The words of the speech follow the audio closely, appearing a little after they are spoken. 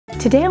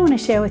Today I want to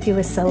share with you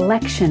a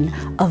selection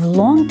of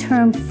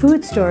long-term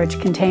food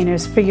storage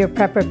containers for your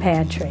prepper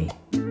pantry.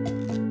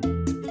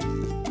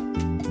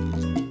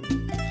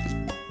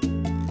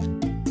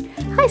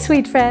 Hi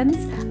sweet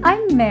friends,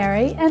 I'm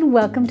Mary and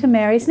welcome to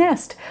Mary's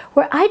Nest,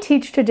 where I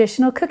teach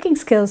traditional cooking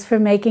skills for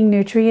making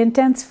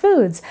nutrient-dense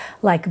foods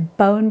like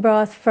bone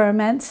broth,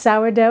 ferment,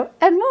 sourdough,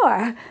 and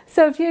more.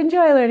 So if you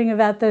enjoy learning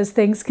about those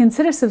things,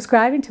 consider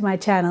subscribing to my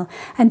channel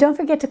and don't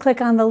forget to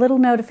click on the little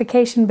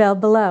notification bell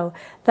below.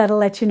 That'll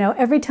let you know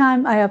every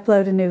time I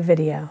upload a new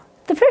video.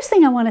 The first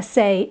thing I want to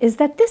say is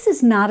that this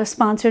is not a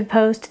sponsored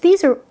post.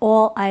 These are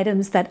all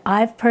items that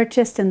I've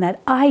purchased and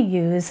that I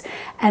use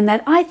and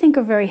that I think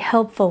are very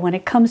helpful when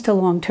it comes to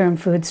long-term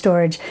food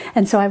storage.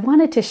 And so I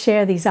wanted to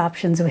share these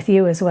options with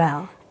you as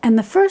well. And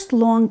the first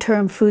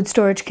long-term food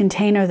storage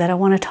container that I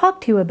want to talk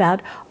to you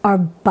about are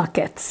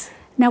buckets.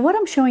 Now what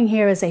I'm showing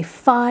here is a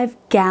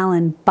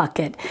 5-gallon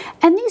bucket,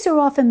 and these are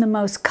often the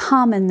most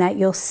common that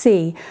you'll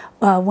see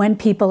when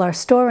people are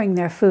storing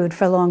their food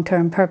for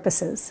long-term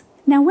purposes.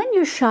 Now, when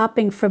you're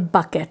shopping for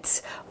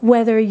buckets,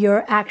 whether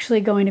you're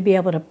actually going to be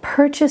able to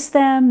purchase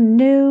them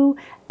new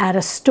at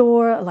a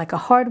store, like a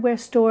hardware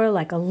store,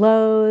 like a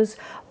Lowe's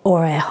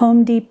or a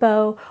Home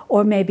Depot,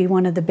 or maybe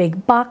one of the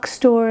big box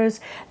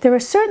stores, there are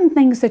certain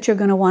things that you're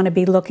going to want to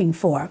be looking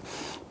for.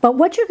 But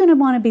what you're going to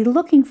want to be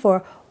looking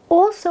for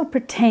also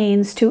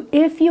pertains to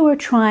if you are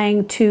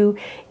trying to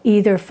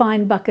either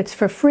find buckets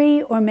for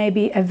free or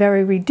maybe a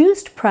very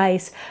reduced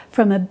price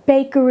from a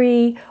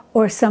bakery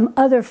or some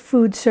other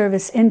food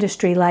service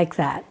industry like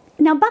that.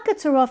 Now,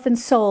 buckets are often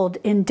sold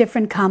in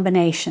different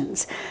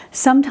combinations.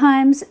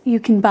 Sometimes you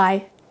can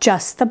buy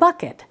just the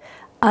bucket.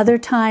 Other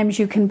times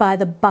you can buy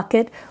the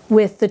bucket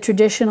with the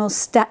traditional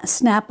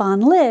snap-on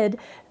lid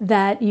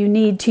that you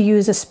need to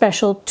use a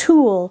special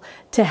tool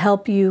to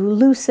help you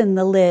loosen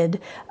the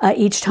lid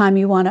each time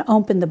you want to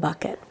open the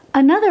bucket.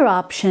 Another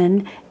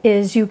option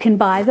is you can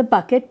buy the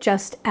bucket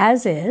just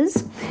as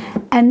is,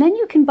 and then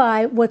you can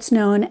buy what's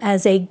known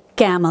as a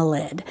gamma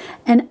lid.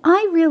 And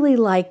I really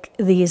like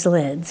these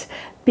lids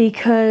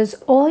because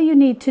all you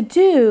need to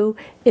do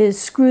is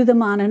screw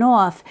them on and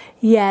off,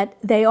 yet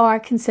they are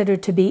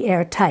considered to be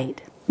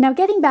airtight. Now,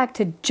 getting back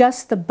to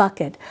just the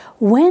bucket,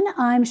 when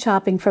I'm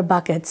shopping for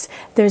buckets,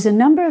 there's a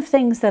number of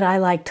things that I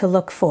like to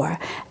look for,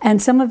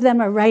 and some of them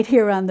are right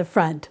here on the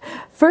front.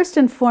 First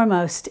and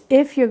foremost,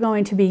 if you're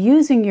going to be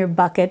using your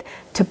bucket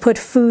to put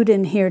food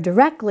in here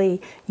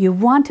directly, you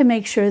want to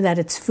make sure that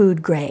it's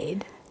food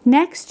grade.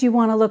 Next, you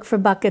want to look for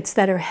buckets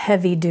that are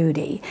heavy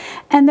duty.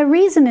 And the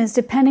reason is,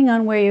 depending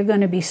on where you're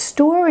going to be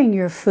storing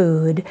your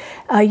food,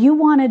 you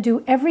want to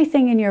do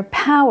everything in your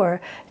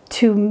power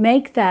to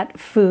make that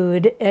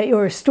food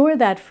or store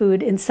that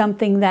food in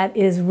something that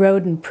is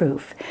rodent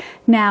proof.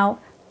 Now,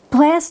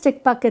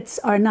 plastic buckets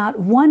are not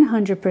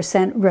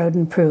 100%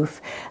 rodent proof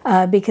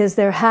because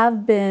there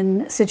have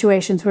been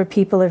situations where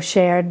people have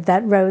shared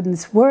that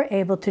rodents were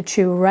able to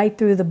chew right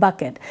through the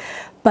bucket.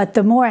 But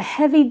the more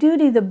heavy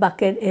duty the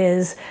bucket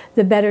is,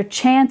 the better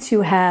chance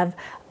you have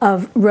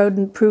of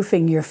rodent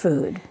proofing your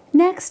food.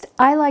 Next,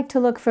 I like to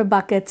look for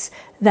buckets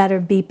that are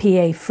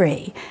BPA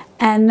free.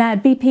 And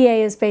that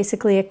BPA is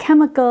basically a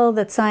chemical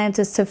that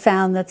scientists have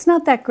found that's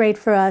not that great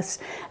for us.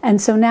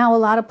 And so now a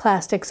lot of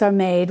plastics are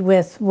made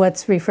with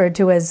what's referred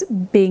to as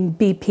being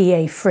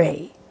BPA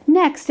free.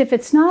 Next, if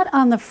it's not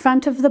on the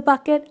front of the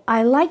bucket,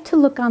 I like to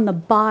look on the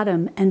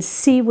bottom and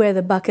see where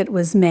the bucket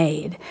was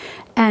made.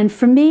 And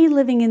for me,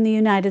 living in the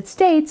United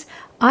States,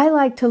 I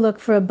like to look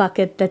for a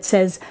bucket that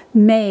says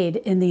made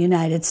in the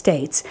United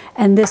States,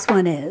 and this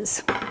one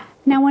is.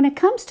 Now, when it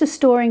comes to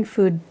storing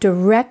food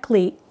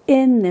directly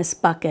in this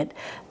bucket,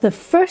 the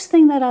first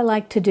thing that I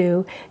like to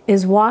do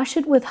is wash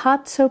it with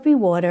hot soapy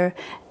water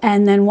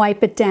and then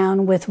wipe it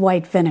down with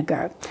white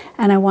vinegar.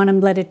 And I want to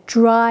let it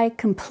dry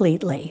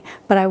completely,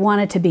 but I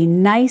want it to be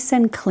nice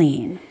and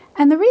clean.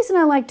 And the reason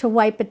I like to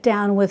wipe it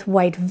down with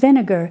white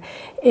vinegar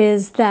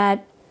is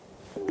that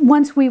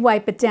once we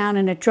wipe it down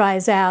and it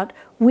dries out,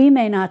 we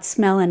may not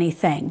smell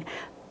anything.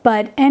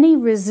 But any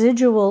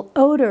residual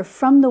odor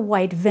from the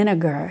white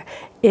vinegar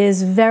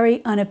is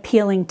very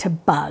unappealing to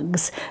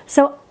bugs.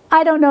 So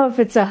I don't know if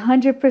it's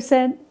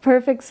 100%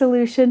 perfect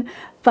solution,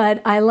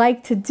 but I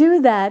like to do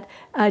that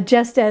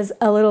just as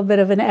a little bit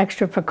of an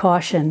extra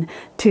precaution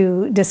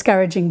to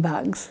discouraging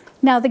bugs.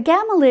 Now, the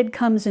gamma lid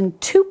comes in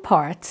 2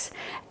 parts,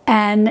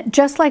 and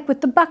just like with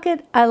the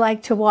bucket, I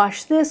like to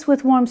wash this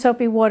with warm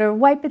soapy water,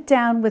 wipe it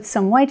down with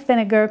some white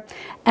vinegar,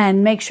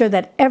 and make sure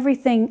that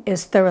everything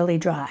is thoroughly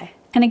dry.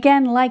 And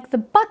again, like the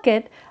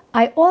bucket,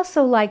 I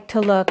also like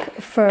to look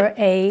for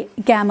a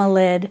gamma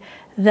lid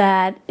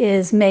that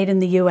is made in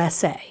the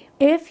USA.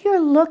 If you're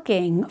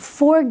looking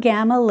for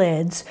gamma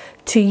lids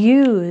to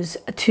use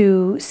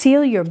to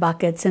seal your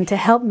buckets and to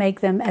help make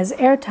them as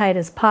airtight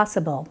as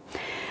possible,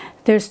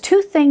 there's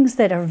 2 things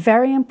that are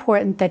very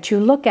important that you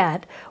look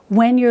at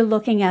when you're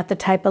looking at the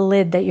type of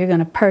lid that you're going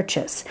to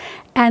purchase.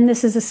 And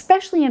this is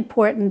especially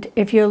important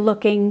if you're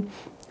looking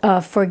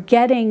for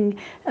getting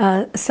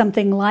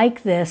something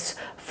like this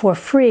for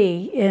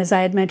free, as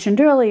I had mentioned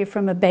earlier,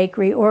 from a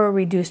bakery or a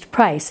reduced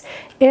price.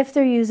 If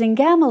they're using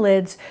gamma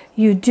lids,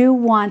 you do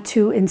want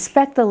to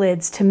inspect the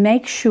lids to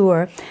make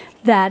sure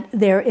that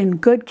they're in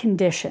good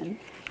condition.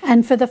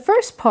 And for the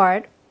first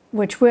part,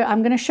 which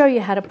I'm going to show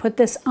you how to put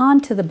this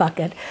onto the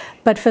bucket,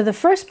 but for the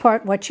first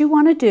part, what you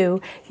want to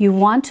do, you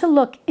want to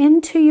look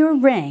into your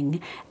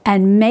ring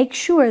and make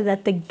sure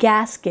that the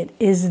gasket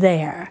is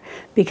there,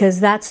 because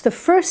that's the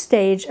first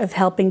stage of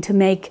helping to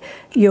make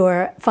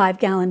your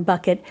 5-gallon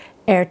bucket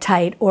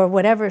airtight, or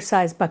whatever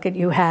size bucket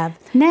you have.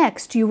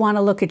 Next, you want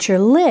to look at your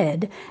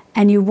lid,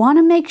 and you want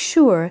to make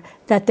sure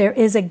that there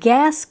is a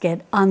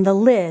gasket on the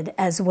lid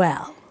as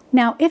well.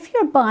 Now, if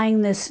you're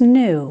buying this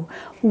new,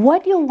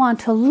 what you'll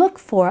want to look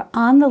for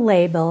on the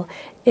label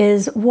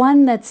is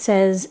one that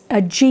says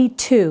a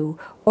G2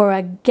 or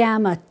a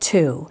Gamma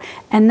 2,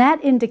 and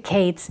that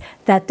indicates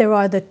that there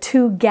are the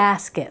 2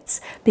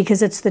 gaskets,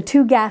 because it's the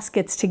 2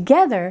 gaskets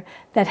together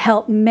that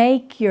help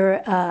make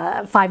your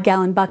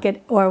 5-gallon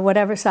bucket, or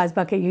whatever size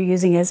bucket you're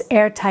using, as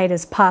airtight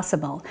as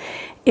possible.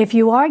 If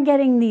you are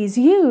getting these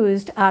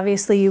used,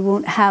 obviously you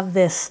won't have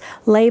this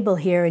label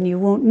here, and you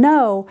won't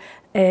know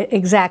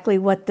exactly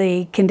what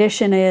the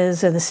condition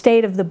is or the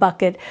state of the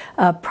bucket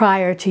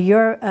prior to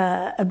your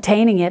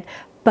obtaining it,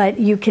 but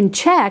you can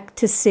check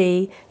to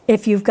see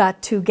if you've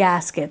got 2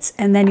 gaskets,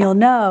 and then you'll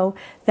know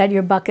that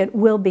your bucket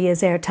will be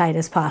as airtight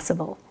as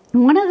possible.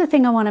 And one other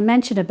thing I want to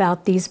mention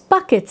about these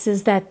buckets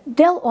is that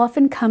they'll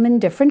often come in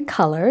different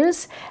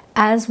colors,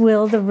 as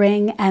will the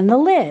ring and the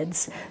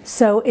lids.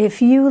 So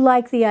if you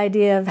like the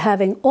idea of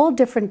having all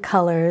different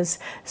colors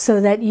so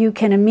that you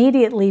can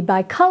immediately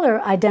by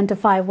color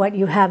identify what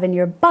you have in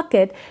your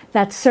bucket,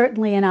 that's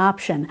certainly an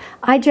option.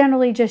 I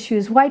generally just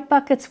use white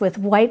buckets with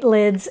white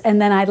lids,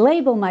 and then I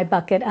label my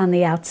bucket on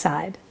the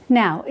outside.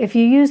 Now, if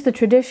you use the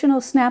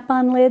traditional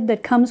snap-on lid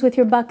that comes with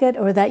your bucket,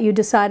 or that you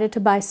decided to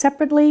buy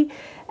separately,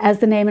 as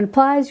the name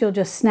implies, you'll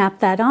just snap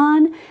that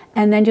on,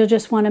 and then you'll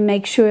just want to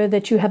make sure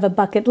that you have a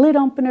bucket lid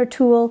opener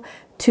tool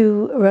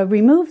to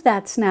remove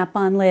that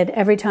snap-on lid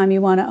every time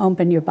you want to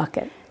open your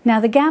bucket. Now,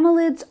 the Gamma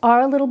lids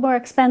are a little more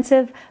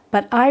expensive,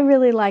 but I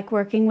really like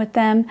working with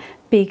them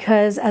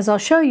because, as I'll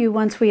show you,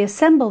 once we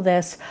assemble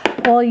this,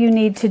 all you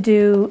need to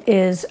do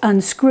is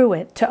unscrew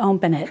it to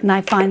open it, and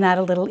I find that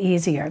a little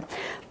easier.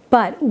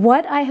 But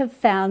what I have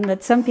found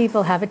that some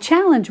people have a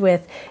challenge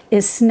with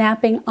is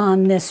snapping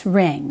on this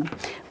ring,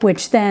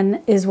 which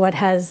then is what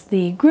has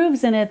the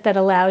grooves in it that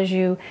allows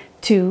you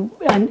to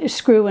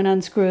screw and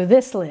unscrew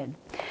this lid.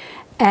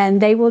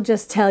 And they will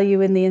just tell you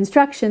in the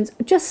instructions,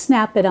 just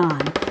snap it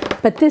on.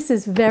 But this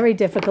is very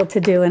difficult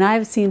to do, and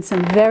I've seen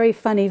some very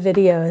funny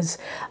videos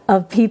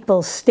of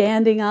people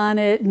standing on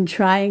it and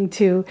trying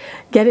to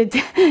get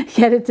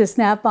it to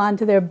snap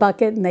onto their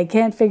bucket, and they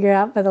can't figure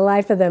out for the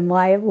life of them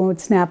why it won't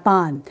snap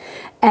on.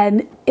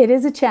 And it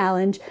is a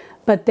challenge,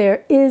 but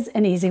there is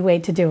an easy way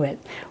to do it.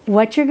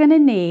 What you're going to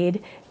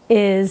need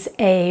is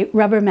a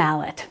rubber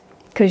mallet,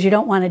 because you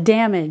don't want to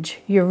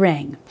damage your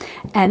ring.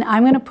 And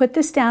I'm going to put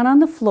this down on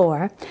the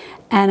floor,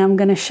 and I'm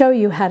going to show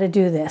you how to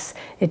do this.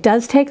 It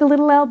does take a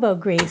little elbow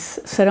grease,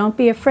 so don't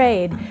be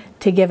afraid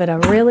to give it a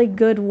really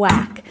good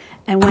whack.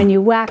 And when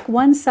you whack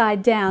one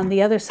side down,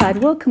 the other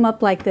side will come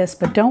up like this,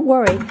 but don't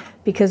worry,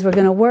 because we're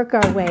going to work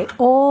our way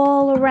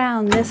all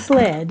around this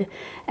lid,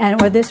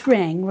 or this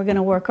ring. We're going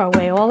to work our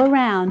way all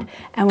around,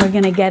 and we're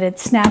going to get it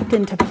snapped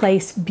into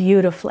place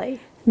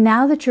beautifully.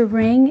 Now that your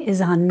ring is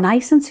on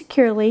nice and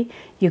securely,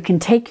 you can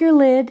take your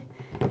lid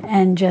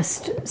and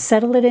just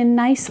settle it in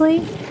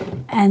nicely,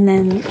 and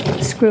then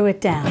screw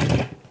it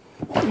down.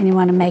 And you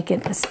want to make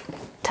it as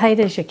tight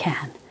as you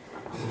can.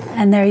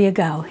 And there you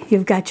go.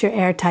 You've got your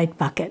airtight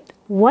bucket.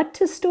 What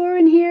to store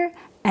in here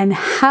and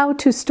how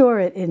to store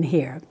it in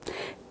here.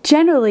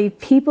 Generally,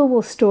 people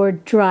will store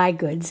dry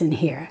goods in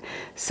here.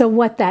 So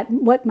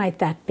what might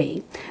that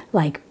be?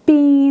 Like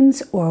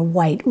beans or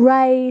white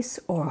rice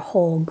or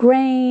whole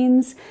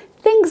grains,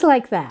 things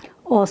like that.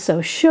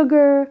 Also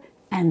sugar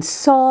and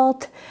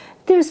salt.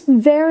 There's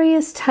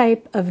various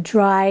types of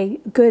dry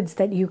goods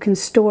that you can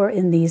store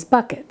in these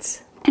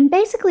buckets. And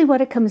basically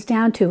what it comes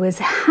down to is,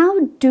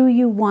 how do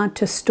you want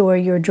to store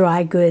your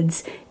dry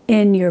goods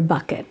in your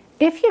bucket?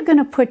 If you're going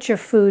to put your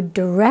food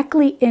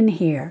directly in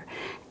here,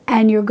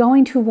 and you're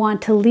going to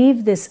want to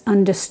leave this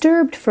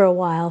undisturbed for a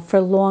while for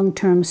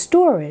long-term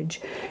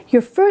storage,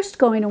 you're first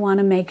going to want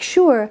to make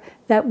sure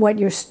that what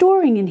you're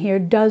storing in here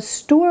does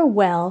store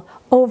well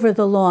over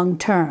the long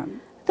term.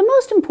 The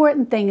most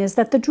important thing is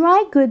that the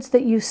dry goods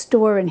that you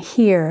store in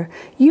here,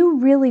 you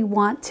really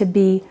want to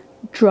be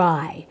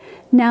dry.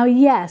 Now,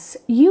 yes,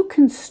 you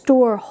can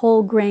store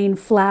whole grain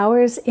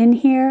flours in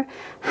here.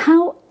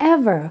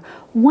 However,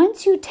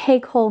 once you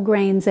take whole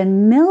grains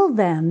and mill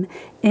them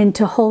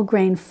into whole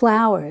grain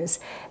flours,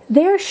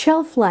 their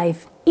shelf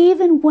life,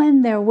 even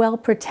when they're well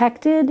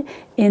protected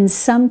in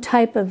some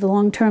type of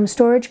long-term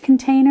storage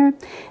container,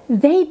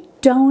 they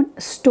don't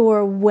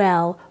store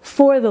well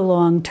for the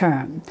long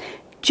term.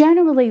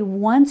 Generally,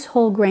 once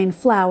whole grain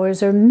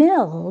flours are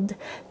milled,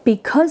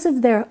 because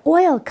of their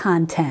oil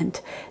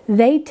content,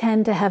 they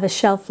tend to have a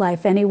shelf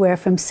life anywhere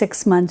from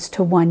 6 months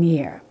to 1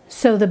 year.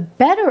 So the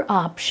better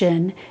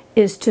option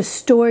is to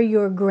store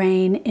your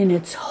grain in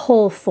its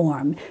whole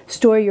form.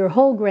 Store your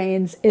whole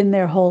grains in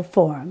their whole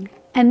form.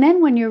 And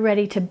then when you're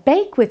ready to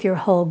bake with your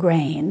whole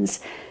grains,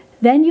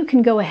 then you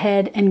can go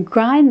ahead and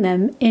grind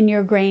them in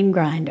your grain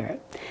grinder.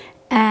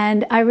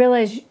 And I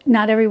realize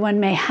not everyone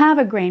may have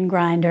a grain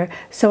grinder,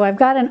 so I've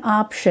got an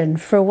option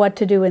for what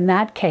to do in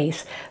that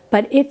case.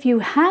 But if you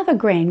have a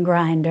grain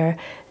grinder,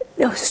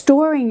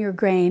 storing your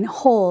grain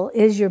whole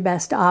is your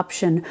best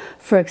option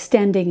for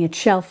extending its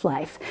shelf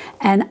life.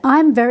 And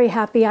I'm very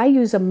happy. I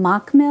use a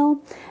mock mill,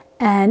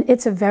 and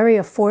it's a very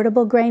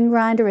affordable grain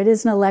grinder. It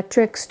is an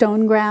electric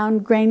stone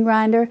ground grain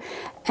grinder.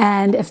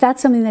 And if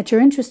that's something that you're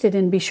interested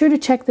in, be sure to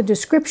check the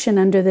description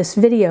under this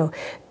video,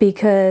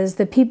 because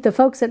the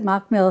folks at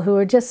Mock Mill, who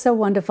are just so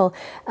wonderful,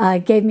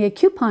 gave me a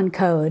coupon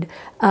code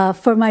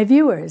for my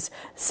viewers,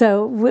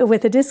 so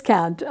with a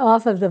discount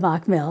off of the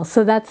Mock Mill.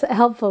 So that's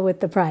helpful with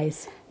the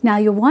price. Now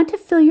you'll want to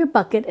fill your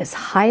bucket as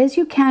high as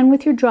you can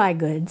with your dry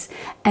goods,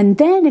 and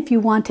then if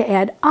you want to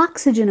add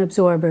oxygen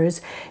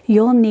absorbers,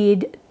 you'll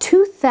need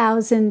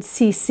 2,000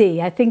 cc.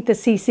 I think the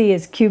cc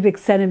is cubic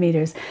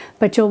centimeters,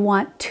 but you'll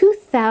want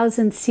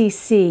 2,000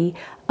 cc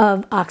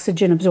of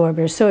oxygen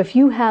absorbers. So if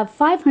you have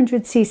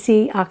 500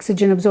 cc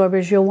oxygen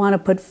absorbers, you'll want to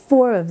put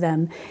 4 of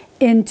them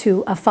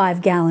into a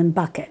 5-gallon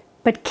bucket.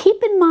 But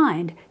keep in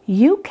mind,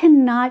 you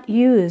cannot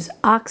use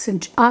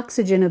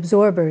oxygen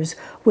absorbers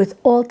with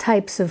all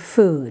types of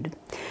food.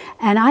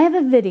 And I have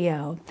a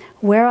video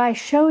where I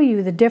show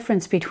you the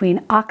difference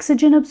between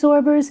oxygen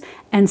absorbers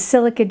and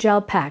silica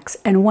gel packs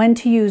and when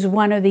to use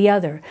one or the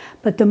other.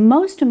 But the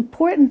most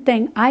important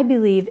thing I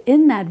believe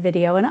in that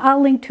video, and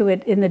I'll link to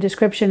it in the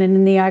description and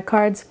in the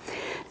iCards,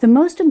 the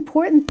most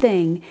important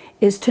thing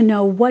is to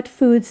know what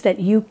foods that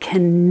you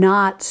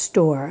cannot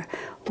store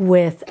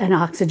with an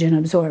oxygen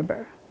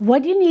absorber.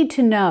 What you need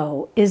to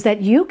know is that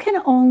you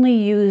can only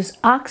use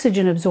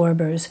oxygen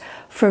absorbers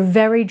for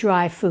very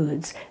dry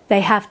foods.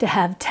 They have to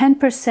have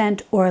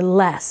 10% or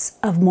less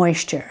of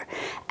moisture,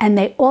 and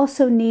they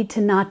also need to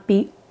not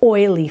be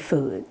oily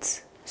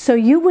foods. So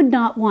you would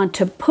not want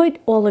to put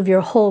all of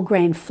your whole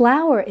grain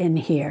flour in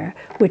here,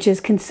 which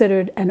is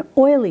considered an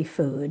oily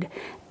food,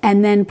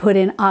 and then put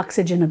in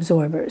oxygen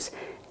absorbers.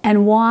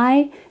 And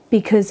why?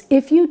 Because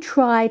if you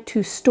try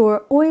to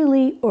store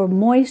oily or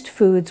moist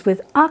foods with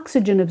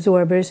oxygen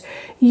absorbers,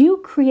 you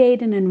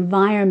create an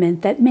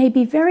environment that may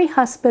be very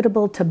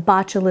hospitable to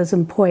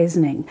botulism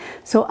poisoning.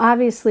 So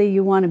obviously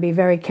you want to be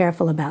very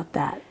careful about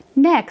that.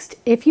 Next,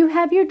 if you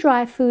have your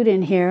dry food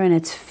in here and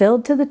it's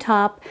filled to the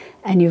top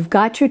and you've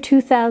got your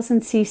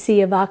 2,000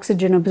 cc of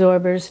oxygen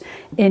absorbers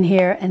in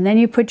here, and then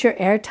you put your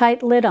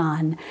airtight lid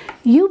on,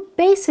 you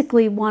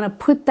basically want to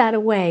put that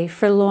away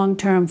for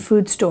long-term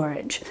food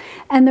storage.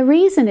 And the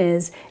reason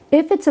is,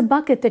 if it's a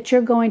bucket that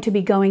you're going to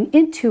be going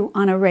into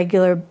on a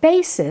regular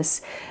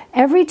basis,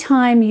 every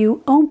time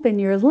you open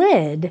your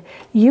lid,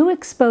 you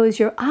expose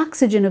your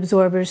oxygen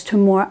absorbers to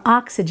more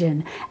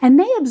oxygen, and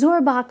they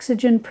absorb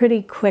oxygen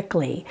pretty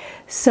quickly.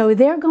 So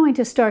they're going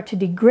to start to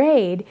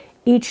degrade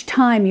each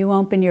time you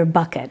open your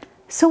bucket.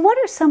 So what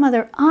are some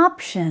other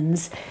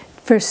options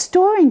for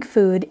storing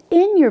food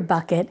in your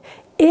bucket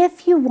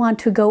if you want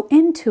to go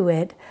into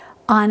it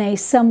on a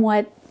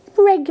somewhat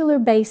regular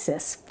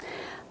basis?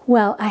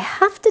 Well, I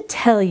have to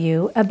tell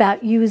you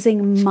about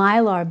using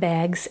Mylar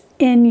bags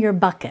in your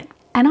bucket.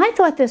 And I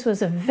thought this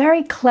was a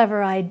very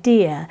clever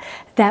idea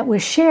that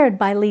was shared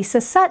by Lisa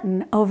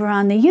Sutton over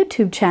on the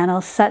YouTube channel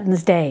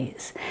Sutton's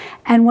Days.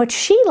 And what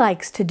she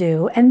likes to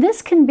do, and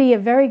this can be a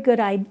very good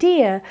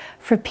idea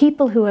for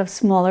people who have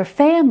smaller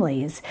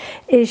families,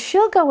 is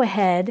she'll go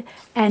ahead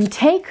and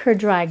take her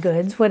dry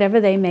goods,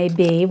 whatever they may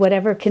be,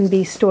 whatever can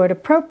be stored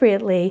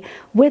appropriately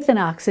with an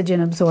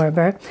oxygen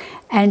absorber,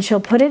 and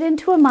she'll put it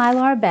into a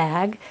Mylar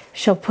bag,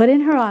 she'll put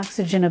in her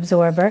oxygen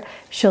absorber,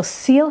 she'll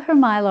seal her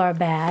Mylar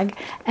bag,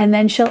 and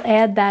then she'll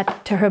add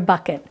that to her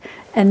bucket.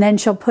 And then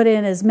she'll put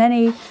in as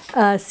many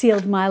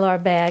sealed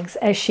Mylar bags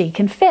as she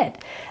can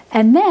fit.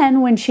 And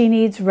then when she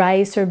needs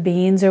rice or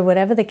beans or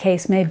whatever the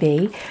case may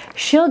be,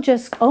 she'll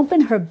just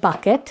open her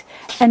bucket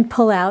and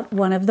pull out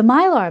one of the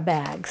Mylar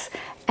bags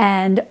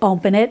and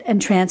open it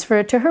and transfer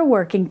it to her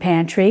working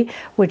pantry,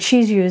 which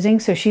she's using,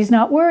 so she's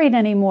not worried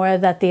anymore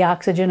that the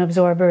oxygen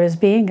absorber is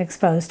being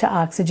exposed to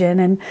oxygen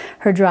and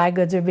her dry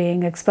goods are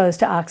being exposed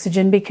to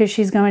oxygen, because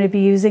she's going to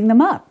be using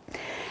them up.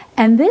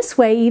 And this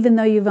way, even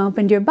though you've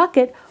opened your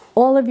bucket,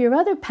 all of your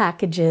other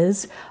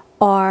packages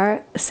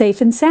are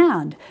safe and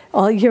sound,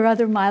 all your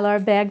other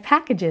Mylar bag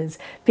packages,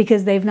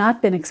 because they've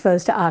not been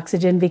exposed to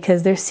oxygen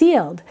because they're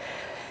sealed.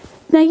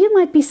 Now you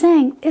might be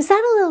saying, is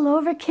that a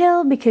little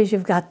overkill because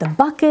you've got the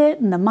bucket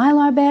and the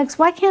Mylar bags?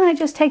 Why can't I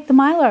just take the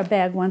Mylar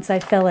bag once I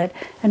fill it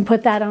and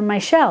put that on my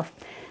shelf?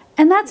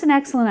 And that's an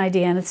excellent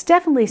idea, and it's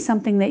definitely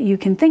something that you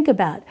can think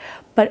about.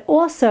 But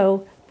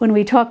also, when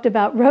we talked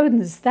about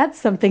rodents, that's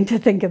something to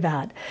think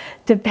about.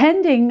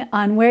 Depending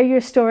on where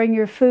you're storing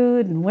your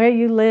food and where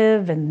you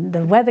live and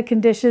the weather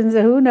conditions,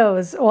 who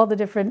knows, all the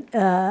different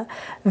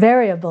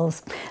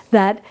variables,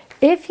 that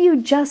if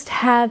you just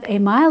have a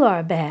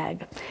Mylar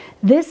bag,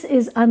 this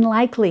is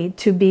unlikely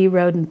to be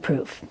rodent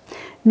proof.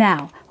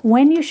 Now,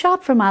 when you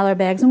shop for Mylar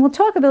bags, and we'll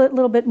talk a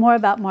little bit more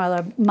about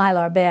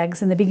Mylar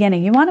bags in the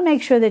beginning, you want to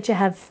make sure that you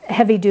have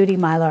heavy-duty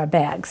Mylar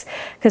bags,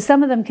 because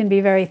some of them can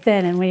be very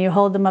thin, and when you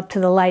hold them up to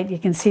the light, you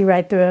can see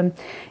right through them.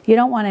 You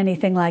don't want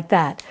anything like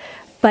that.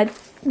 But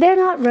they're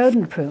not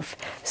rodent-proof.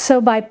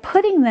 So by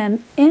putting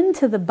them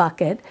into the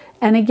bucket,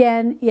 and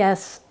again,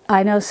 yes,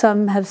 I know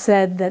some have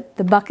said that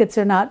the buckets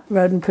are not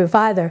rodent-proof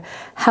either.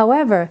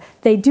 However,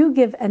 they do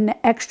give an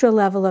extra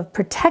level of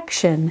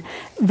protection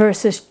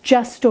versus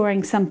just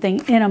storing something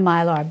in a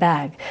Mylar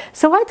bag.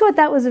 So I thought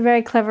that was a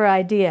very clever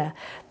idea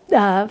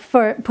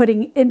for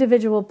putting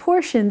individual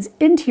portions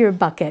into your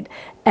bucket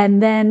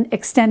and then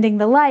extending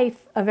the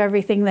life of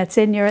everything that's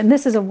in your, and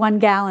this is a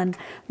 1-gallon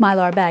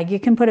Mylar bag. You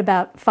can put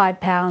about 5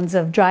 pounds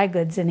of dry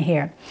goods in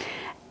here.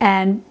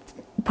 And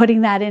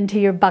putting that into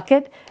your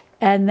bucket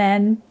and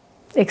then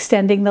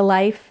extending the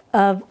life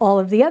of all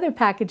of the other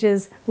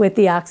packages with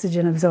the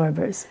oxygen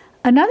absorbers.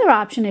 Another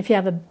option, if you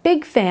have a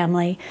big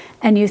family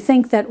and you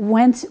think that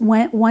once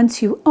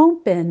you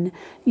open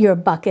your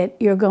bucket,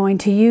 you're going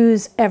to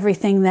use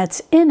everything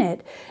that's in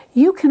it,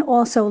 you can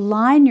also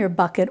line your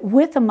bucket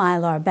with a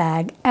Mylar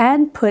bag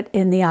and put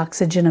in the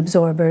oxygen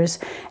absorbers,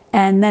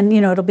 and then,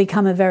 it'll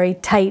become a very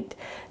tight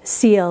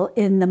seal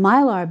in the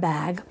Mylar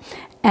bag.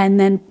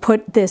 And then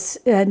put this,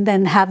 and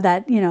then have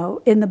that,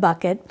 in the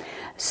bucket,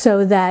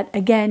 so that,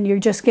 again, you're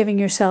just giving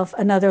yourself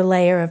another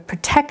layer of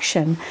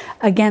protection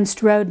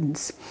against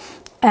rodents.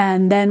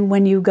 And then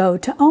when you go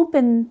to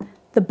open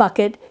the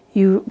bucket,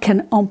 you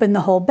can open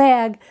the whole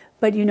bag,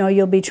 but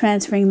you'll be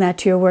transferring that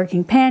to your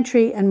working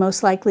pantry and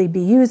most likely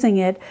be using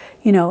it,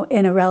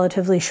 in a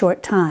relatively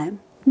short time.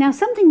 Now,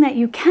 something that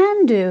you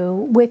can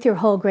do with your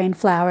whole grain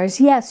flours,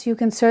 yes, you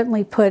can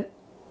certainly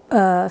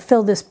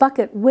fill this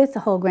bucket with the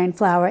whole grain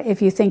flour if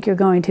you think you're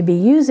going to be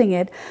using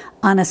it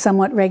on a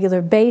somewhat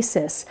regular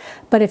basis.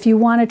 But if you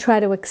want to try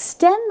to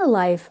extend the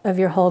life of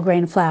your whole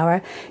grain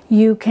flour,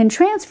 you can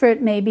transfer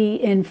it maybe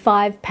in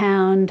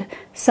 5-pound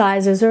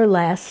sizes or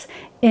less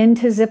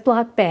into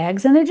Ziploc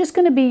bags, and they're just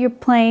going to be your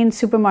plain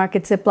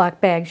supermarket Ziploc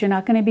bags. You're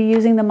not going to be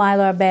using the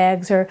Mylar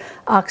bags or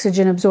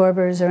oxygen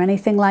absorbers or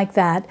anything like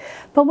that.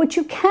 But what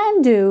you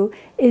can do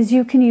is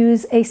you can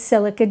use a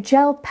silica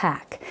gel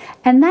pack.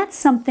 And that's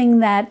something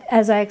that,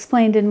 as I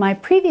explained in my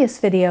previous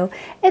video,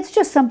 it's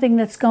just something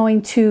that's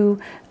going to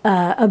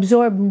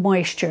absorb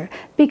moisture,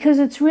 because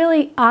it's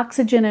really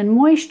oxygen and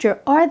moisture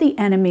are the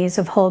enemies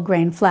of whole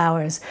grain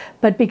flours.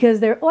 But because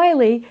they're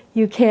oily,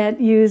 you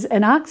can't use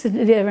an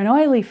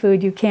oily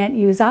food, you can't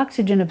use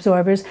oxygen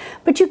absorbers,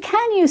 but you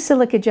can use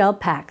silica gel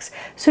packs.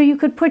 So you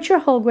could put your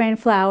whole grain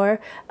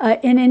flour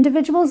in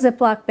individual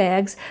Ziploc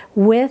bags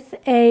with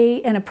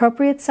an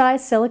appropriate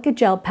size silica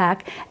gel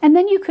pack, and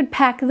then you could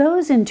pack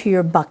those into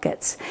your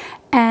buckets.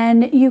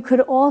 And you could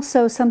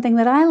also, something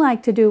that I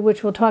like to do,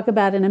 which we'll talk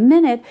about in a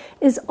minute,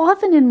 is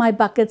often in my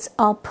buckets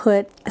I'll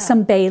put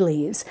some bay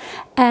leaves.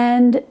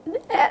 And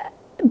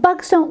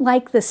bugs don't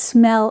like the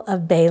smell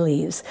of bay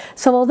leaves.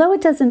 So although it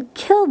doesn't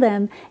kill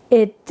them,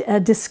 it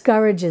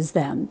discourages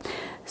them.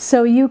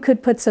 So you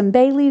could put some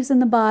bay leaves in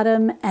the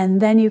bottom,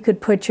 and then you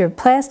could put your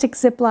plastic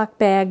Ziploc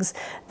bags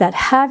that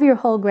have your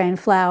whole grain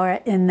flour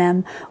in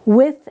them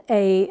with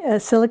a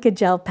silica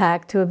gel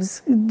pack to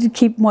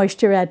keep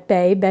moisture at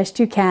bay best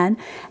you can.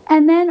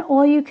 And then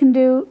all you can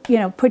do,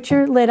 put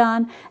your lid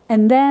on,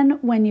 and then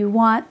when you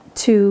want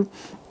to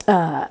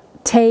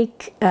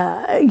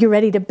you're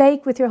ready to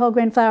bake with your whole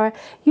grain flour,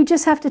 you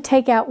just have to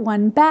take out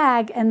one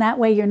bag, and that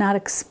way you're not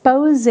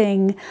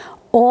exposing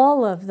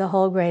all of the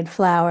whole grain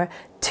flour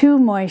to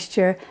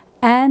moisture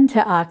and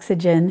to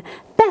oxygen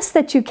best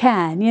that you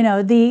can.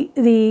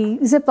 The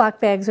Ziploc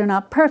bags are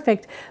not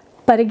perfect,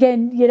 but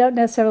again, you don't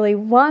necessarily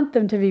want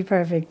them to be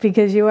perfect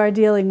because you are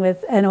dealing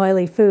with an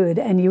oily food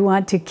and you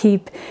want to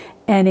keep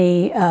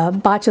any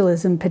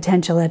botulism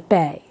potential at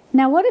bay.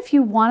 Now, what if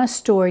you want to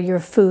store your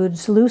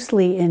foods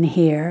loosely in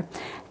here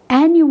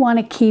and you want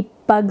to keep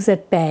bugs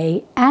at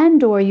bay,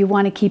 and or you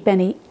want to keep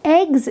any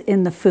eggs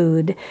in the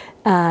food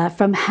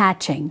from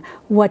hatching?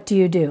 What do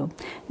you do?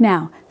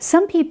 Now,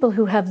 some people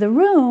who have the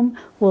room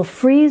will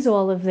freeze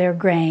all of their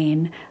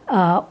grain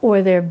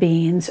or their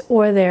beans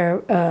or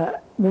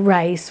their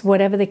rice,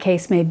 whatever the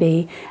case may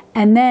be,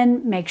 and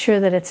then make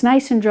sure that it's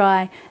nice and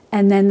dry,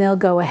 and then they'll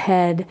go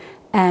ahead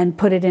and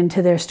put it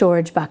into their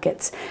storage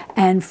buckets.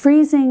 And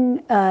freezing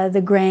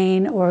the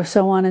grain or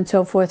so on and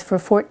so forth for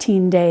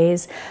 14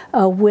 days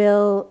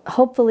will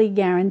hopefully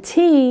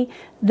guarantee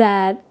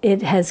that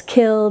it has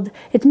killed.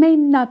 It may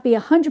not be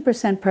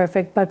 100%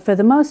 perfect, but for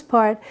the most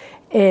part,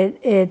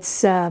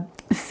 it's a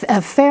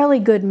fairly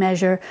good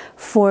measure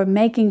for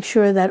making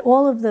sure that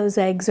all of those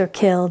eggs are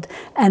killed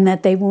and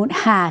that they won't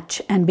hatch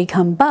and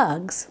become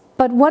bugs.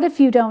 But what if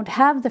you don't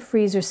have the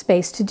freezer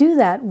space to do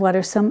that? What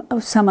are some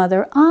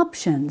other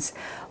options?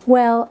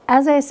 Well,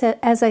 as I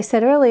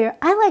said earlier,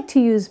 I like to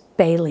use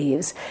bay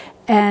leaves.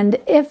 And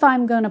if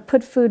I'm going to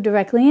put food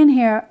directly in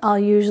here, I'll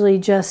usually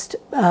just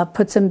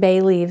put some bay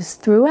leaves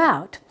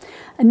throughout.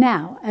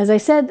 Now, as I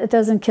said, it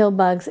doesn't kill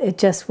bugs, it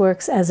just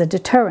works as a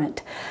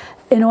deterrent.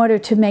 In order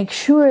to make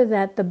sure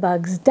that the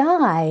bugs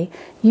die,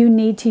 you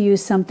need to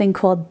use something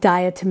called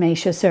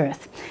diatomaceous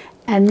earth.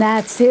 And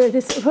that's here,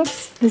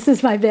 this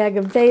is my bag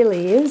of bay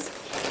leaves,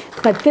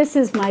 but this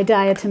is my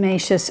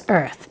diatomaceous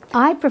earth.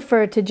 I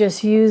prefer to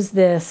just use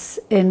this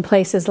in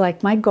places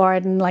like my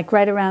garden, like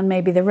right around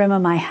maybe the rim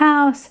of my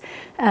house,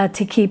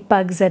 to keep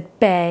bugs at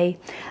bay.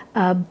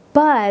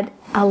 But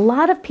a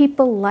lot of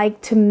people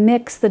like to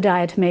mix the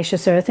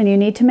diatomaceous earth, and you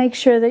need to make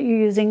sure that you're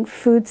using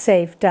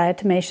food-safe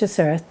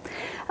diatomaceous earth.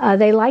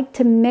 They like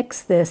to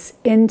mix this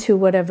into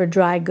whatever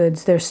dry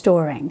goods they're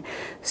storing.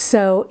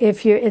 So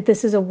if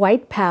this is a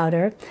white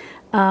powder,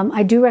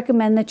 I do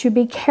recommend that you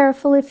be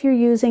careful if you're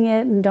using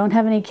it and don't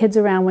have any kids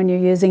around when you're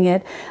using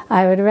it.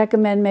 I would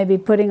recommend maybe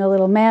putting a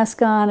little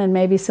mask on and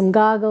maybe some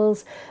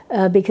goggles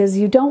because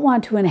you don't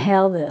want to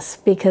inhale this,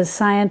 because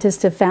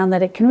scientists have found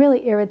that it can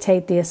really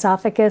irritate the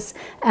esophagus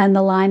and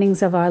the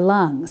linings of our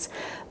lungs.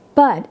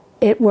 But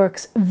it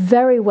works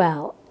very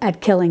well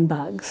at killing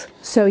bugs.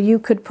 So you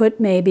could put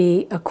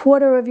maybe a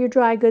quarter of your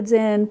dry goods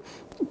in,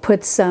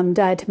 put some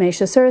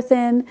diatomaceous earth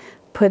in,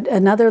 put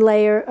another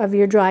layer of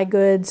your dry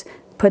goods,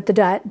 put the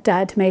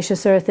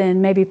diatomaceous earth in,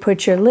 maybe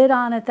put your lid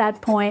on at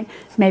that point,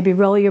 maybe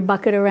roll your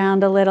bucket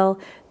around a little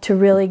to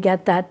really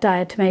get that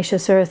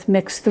diatomaceous earth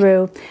mixed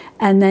through,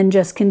 and then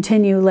just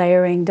continue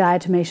layering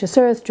diatomaceous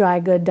earth,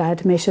 dry good,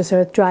 diatomaceous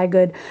earth, dry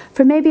good,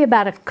 for maybe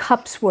about a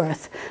cup's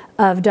worth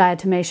of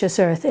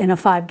diatomaceous earth in a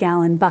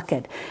 5-gallon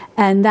bucket.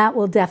 And that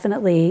will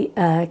definitely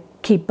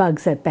keep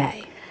bugs at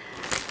bay.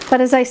 But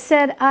as I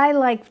said, I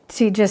like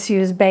to just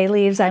use bay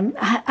leaves.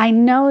 I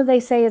know they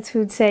say it's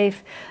food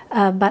safe,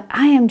 but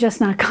I am just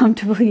not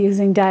comfortable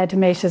using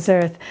diatomaceous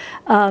earth.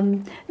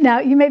 Now,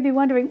 you may be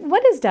wondering,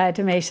 what is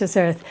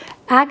diatomaceous earth?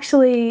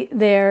 Actually,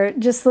 they're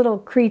just little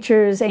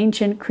creatures,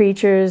 ancient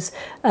creatures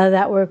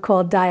that were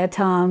called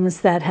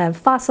diatoms that have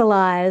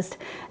fossilized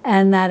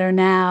and that are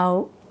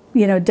now,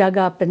 dug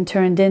up and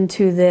turned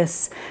into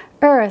this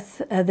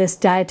earth, this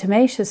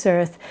diatomaceous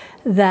earth,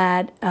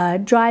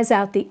 that dries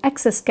out the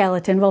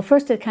exoskeleton. Well,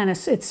 first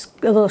it's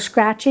a little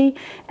scratchy,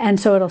 and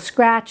so it'll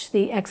scratch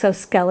the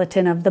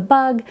exoskeleton of the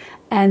bug,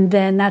 and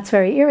then that's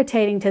very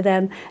irritating to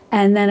them,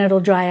 and then it'll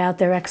dry out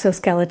their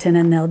exoskeleton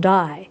and they'll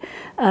die.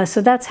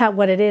 So that's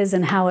what it is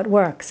and how it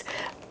works.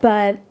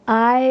 But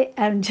I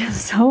am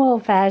just so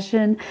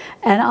old-fashioned,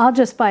 and I'll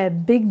just buy a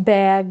big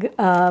bag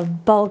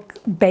of bulk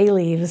bay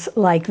leaves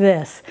like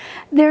this.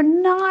 They're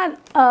not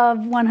of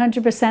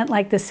 100%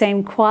 like the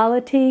same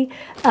quality.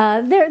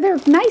 They're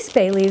nice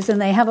bay leaves, and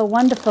they have a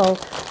wonderful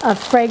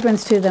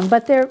fragrance to them,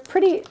 but they're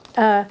pretty,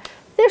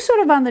 they're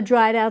sort of on the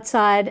dried out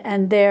side,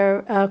 and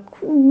they're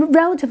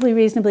relatively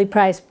reasonably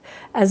priced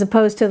as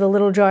opposed to the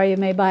little jar you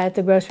may buy at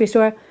the grocery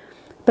store.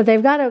 But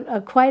they've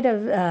got quite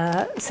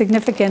a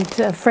significant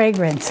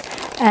fragrance.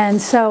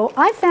 And so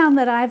I found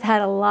that I've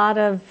had a lot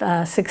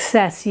of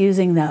success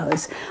using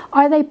those.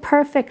 Are they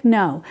perfect?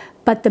 No.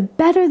 But the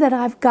better that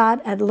I've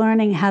got at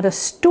learning how to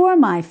store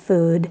my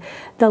food,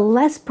 the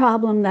less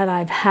problem that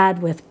I've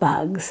had with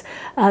bugs.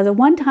 The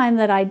one time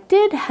that I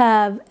did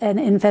have an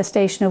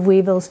infestation of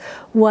weevils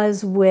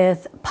was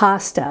with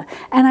pasta.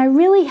 And I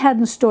really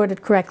hadn't stored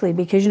it correctly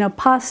because,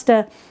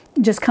 pasta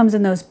just comes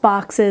in those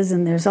boxes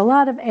and there's a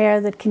lot of air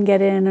that can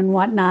get in and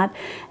whatnot,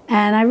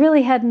 and I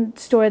really hadn't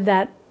stored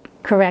that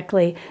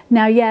correctly.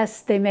 Now, yes,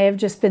 they may have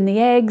just been the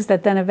eggs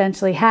that then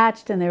eventually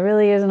hatched, and there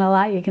really isn't a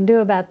lot you can do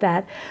about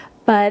that.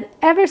 But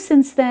ever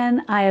since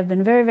then, I have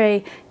been very,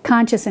 very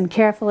conscious and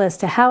careful as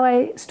to how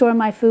I store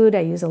my food.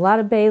 I use a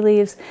lot of bay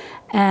leaves,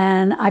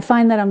 and I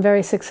find that I'm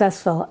very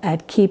successful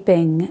at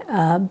keeping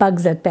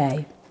bugs at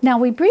bay. Now,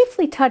 we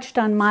briefly touched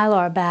on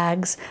Mylar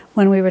bags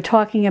when we were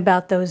talking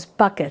about those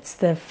buckets,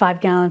 the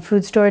 5-gallon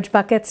food storage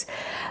buckets,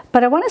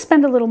 but I want to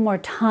spend a little more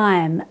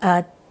time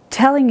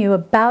telling you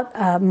about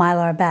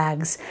Mylar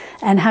bags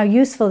and how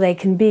useful they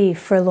can be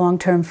for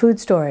long-term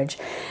food storage.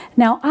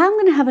 Now, I'm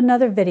going to have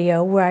another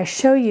video where I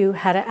show you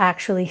how to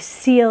actually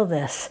seal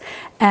this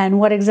and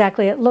what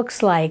exactly it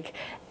looks like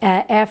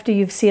after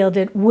you've sealed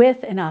it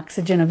with an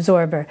oxygen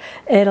absorber.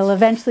 It'll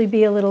eventually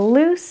be a little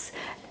loose,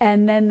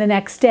 and then the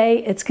next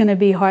day it's going to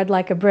be hard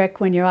like a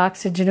brick when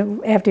after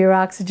your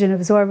oxygen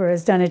absorber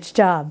has done its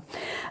job.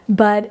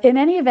 But in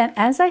any event,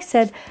 as I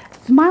said,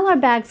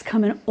 Mylar bags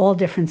come in all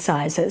different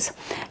sizes.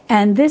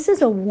 And this is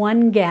a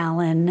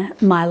 1-gallon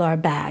Mylar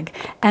bag.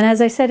 And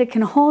as I said, it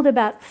can hold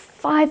about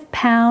 5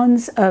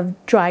 pounds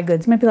of dry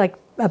goods, maybe like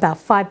about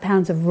 5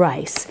 pounds of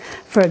rice,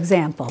 for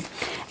example.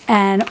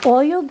 And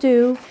all you'll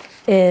do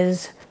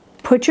is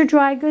put your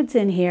dry goods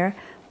in here,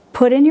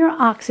 put in your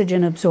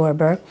oxygen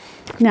absorber.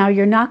 Now,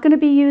 you're not going to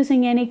be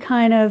using any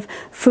kind of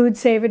food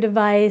saver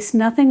device,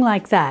 nothing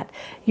like that.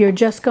 You're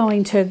just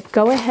going to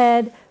go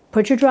ahead,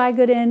 put your dry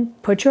good in,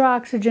 put your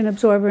oxygen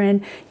absorber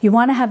in. You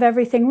want to have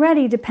everything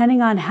ready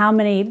depending on how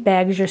many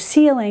bags you're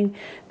sealing,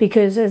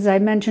 because as I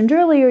mentioned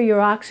earlier,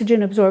 your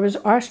oxygen absorbers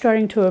are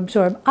starting to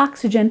absorb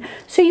oxygen,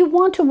 so you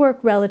want to work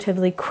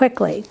relatively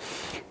quickly.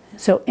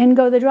 So in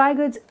go the dry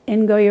goods,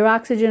 in go your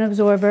oxygen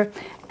absorber,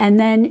 and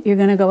then you're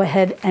going to go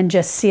ahead and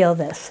just seal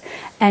this.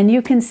 And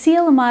you can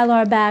seal a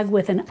Mylar bag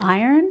with an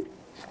iron,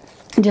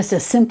 just a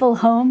simple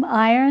home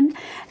iron.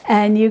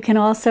 And you can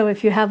also,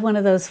 if you have one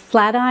of those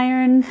flat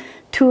iron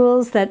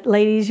tools that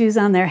ladies use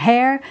on their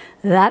hair,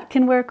 that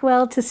can work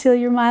well to seal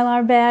your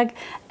Mylar bag.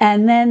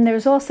 And then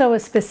there's also a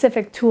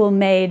specific tool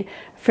made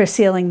for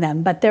sealing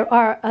them, but there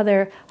are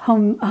other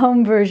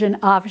home version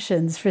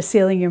options for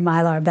sealing your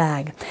Mylar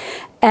bag.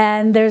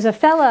 And there's a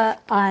fella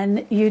on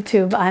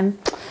YouTube, I'm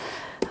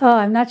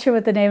not sure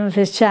what the name of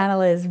his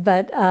channel is,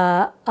 but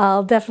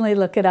I'll definitely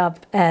look it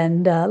up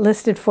and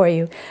list it for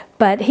you.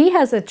 But he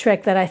has a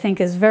trick that I think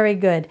is very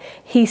good.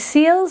 He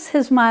seals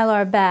his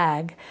Mylar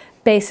bag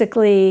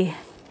basically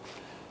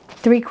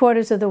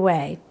 3/4 of the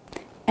way,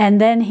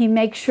 and then he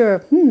makes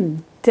sure,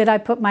 did I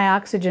put my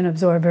oxygen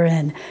absorber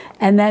in?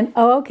 And then,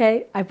 oh,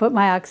 okay, I put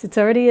my it's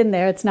already in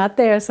there. It's not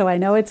there, so I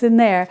know it's in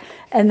there.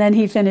 And then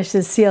he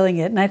finishes sealing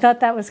it. And I thought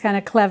that was kind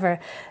of clever,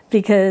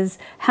 because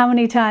how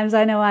many times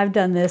I know I've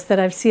done this, that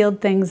I've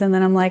sealed things and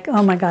then I'm like,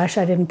 oh my gosh,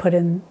 I didn't put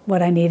in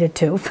what I needed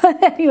to.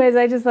 But anyways,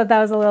 I just thought that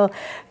was a little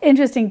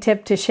interesting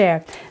tip to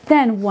share.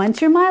 Then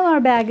once your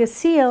Mylar bag is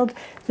sealed,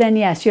 then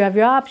yes, you have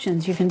your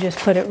options. You can just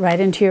put it right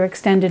into your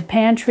extended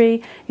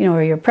pantry,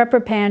 or your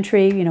prepper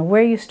pantry,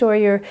 where you store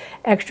your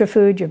extra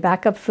food, your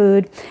backup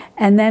food.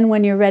 And then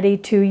when you're ready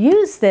to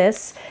use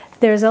this,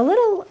 there's a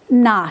little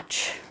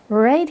notch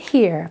right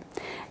here.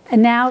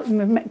 And now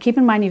keep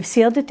in mind, you've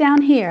sealed it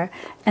down here,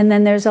 and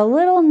then there's a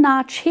little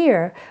notch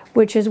here,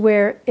 which is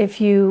where, if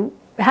you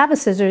have a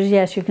scissors,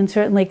 yes, you can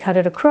certainly cut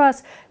it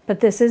across, but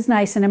this is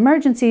nice in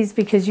emergencies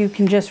because you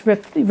can just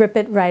rip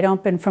it right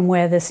open from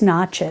where this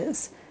notch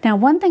is. Now,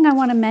 one thing I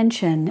want to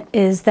mention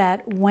is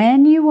that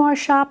when you are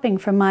shopping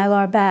for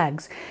Mylar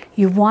bags,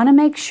 you want to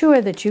make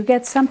sure that you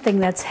get something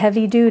that's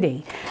heavy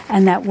duty,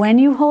 and that when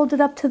you hold it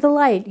up to the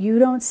light, you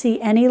don't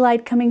see any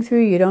light coming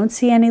through, you don't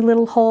see any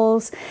little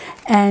holes.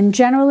 And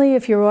generally,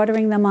 if you're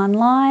ordering them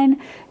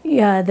online,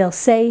 they'll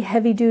say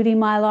heavy duty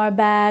Mylar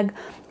bag,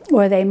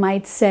 or they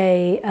might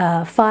say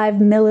 5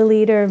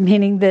 milliliter,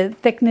 meaning the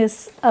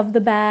thickness of the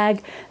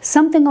bag,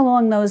 something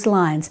along those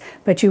lines.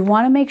 But you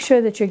want to make sure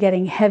that you're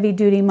getting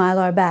heavy-duty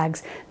Mylar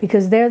bags,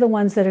 because they're the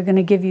ones that are going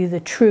to give you the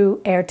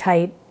true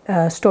airtight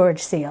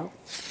storage seal.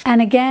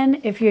 And again,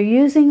 if you're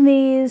using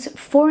these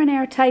for an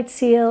airtight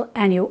seal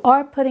and you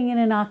are putting in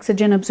an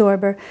oxygen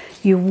absorber,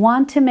 you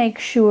want to make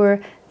sure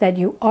that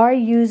you are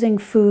using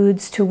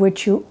foods to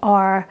which you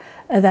are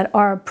that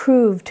are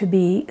approved to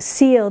be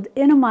sealed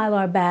in a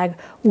Mylar bag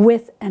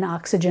with an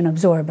oxygen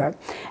absorber.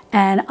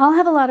 And I'll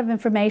have a lot of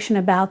information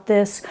about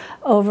this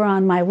over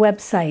on my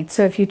website.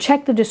 So if you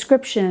check the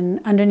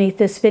description underneath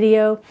this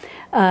video,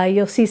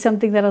 you'll see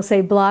something that'll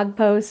say blog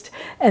post,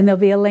 and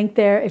there'll be a link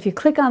there. If you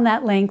click on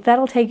that link,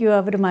 that'll take you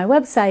over to my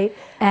website,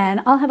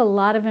 and I'll have a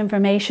lot of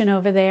information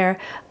over there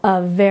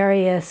of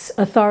various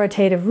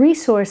authoritative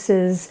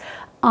resources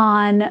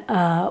on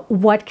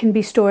what can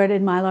be stored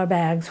in Mylar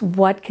bags,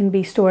 what can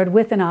be stored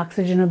with an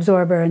oxygen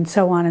absorber, and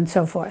so on and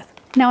so forth.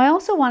 Now, I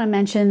also want to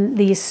mention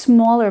these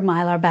smaller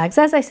Mylar bags.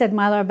 As I said,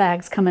 Mylar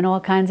bags come in all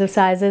kinds of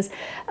sizes,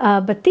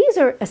 but these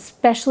are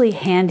especially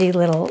handy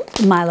little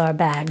Mylar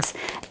bags,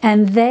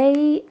 and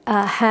they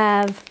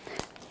have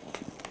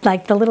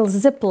like the little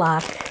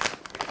Ziploc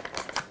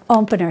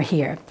opener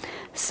here.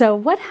 So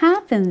what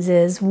happens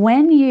is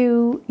when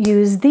you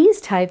use these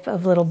type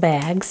of little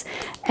bags,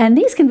 and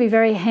these can be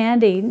very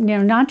handy,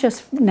 not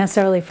just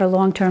necessarily for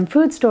long-term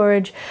food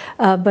storage,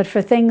 but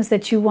for things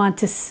that you want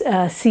to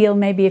seal,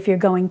 maybe if you're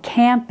going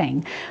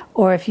camping,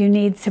 or if you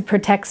need to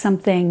protect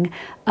something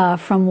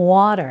from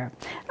water,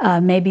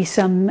 maybe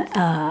some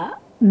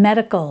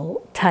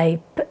medical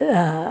type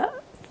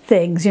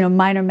things,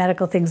 minor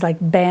medical things like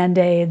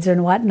Band-Aids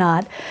and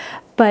whatnot.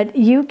 But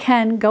you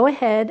can go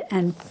ahead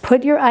and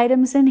put your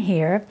items in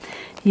here.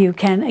 You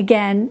can,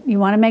 again, you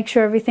want to make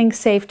sure everything's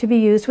safe to be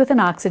used with an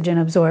oxygen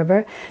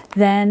absorber.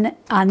 Then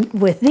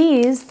with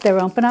these, they're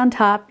open on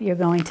top. You're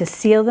going to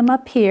seal them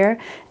up here.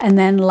 And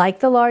then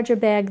like the larger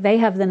bag, they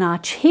have the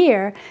notch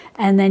here.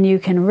 And then you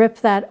can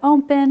rip that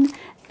open.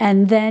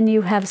 And then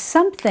you have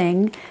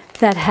something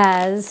that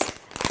has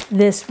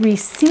this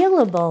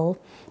resealable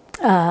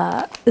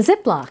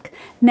Ziploc.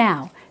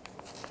 Now,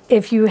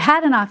 if you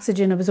had an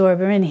oxygen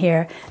absorber in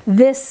here,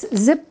 this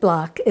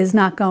Ziploc is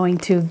not going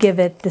to give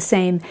it the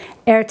same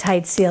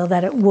airtight seal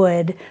that it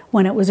would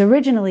when it was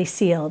originally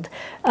sealed.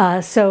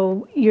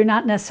 So you're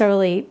not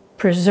necessarily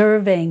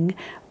preserving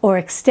or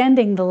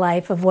extending the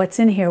life of what's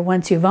in here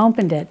once you've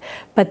opened it.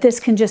 But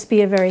this can just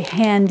be a very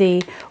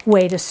handy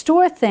way to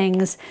store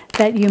things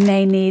that you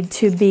may need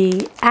to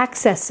be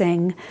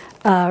accessing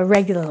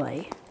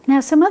regularly. Now,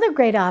 some other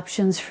great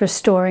options for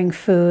storing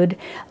food,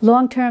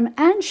 long-term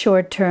and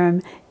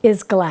short-term,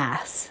 is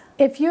glass.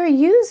 if you're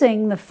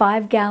using the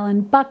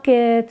 5-gallon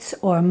buckets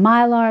or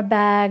Mylar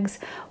bags,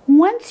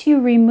 once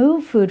you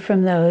remove food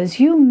from those,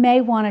 you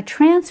may want to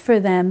transfer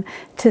them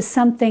to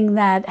something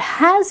that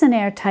has an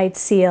airtight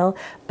seal,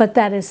 but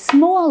that is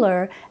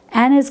smaller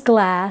and is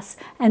glass,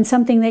 and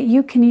something that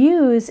you can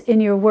use in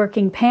your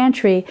working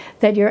pantry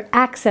that you're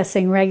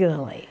accessing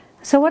regularly.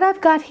 So what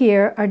I've got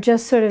here are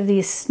just sort of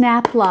these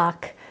snap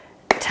lock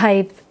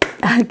type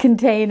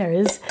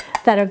containers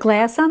that are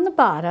glass on the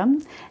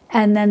bottom,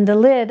 and then the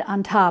lid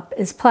on top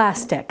is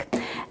plastic.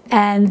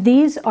 And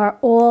these are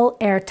all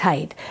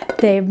airtight.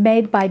 They're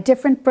made by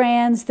different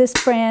brands. This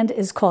brand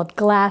is called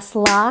Glass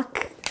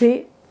Lock.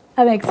 See,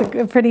 that makes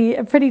a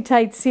pretty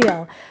tight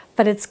seal.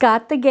 But it's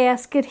got the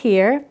gasket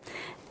here,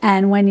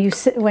 and when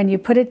you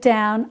put it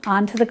down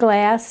onto the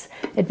glass,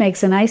 it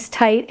makes a nice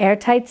tight,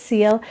 airtight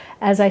seal.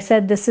 As I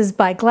said, this is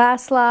by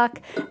Glass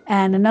Lock,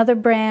 and another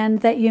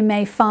brand that you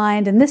may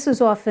find, and this is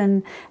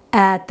often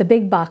at the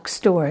big box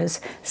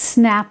stores,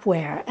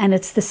 Snapware, and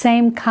it's the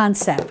same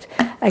concept.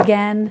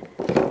 Again,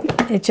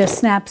 it just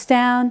snaps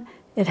down,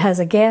 it has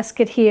a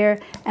gasket here,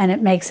 and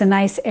it makes a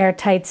nice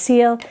airtight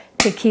seal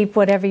to keep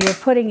whatever you're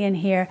putting in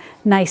here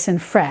nice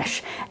and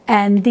fresh.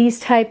 And these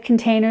type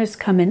containers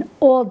come in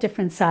all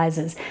different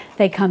sizes.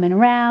 They come in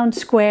round,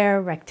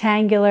 square,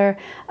 rectangular.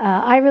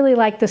 I really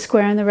like the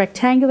square and the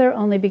rectangular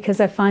only because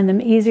I find them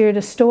easier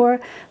to store,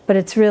 but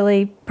it's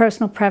really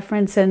personal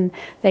preference, and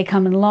they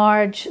come in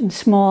large and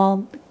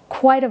small,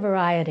 quite a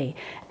variety.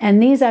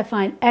 And these I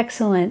find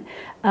excellent,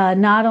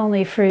 not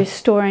only for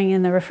storing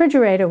in the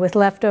refrigerator with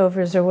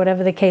leftovers or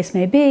whatever the case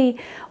may be.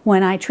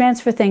 When I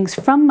transfer things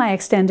from my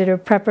extended or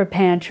prepper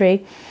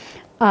pantry,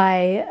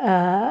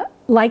 I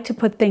like to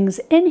put things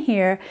in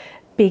here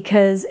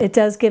because it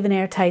does give an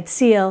airtight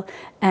seal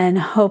and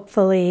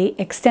hopefully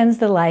extends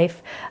the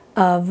life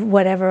of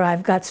whatever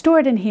I've got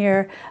stored in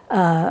here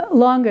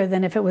longer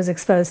than if it was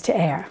exposed to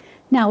air.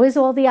 Now, is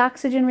all the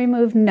oxygen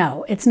removed?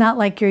 No. It's not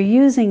like you're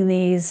using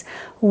these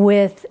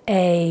with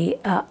a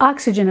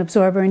oxygen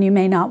absorber, and you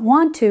may not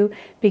want to,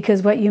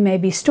 because what you may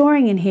be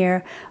storing in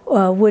here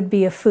would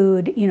be a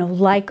food,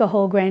 like a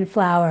whole grain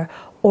flour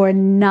or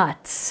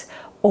nuts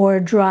or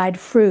dried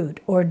fruit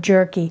or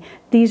jerky.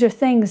 These are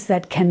things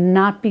that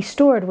cannot be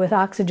stored with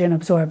oxygen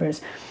absorbers.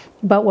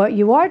 But what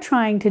you are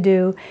trying to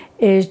do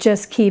is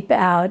just keep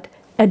out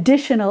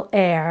additional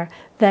air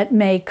that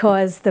may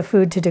cause the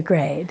food to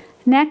degrade.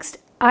 Next,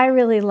 I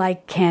really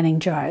like canning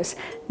jars.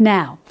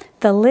 Now,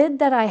 the lid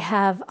that I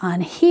have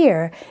on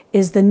here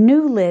is the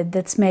new lid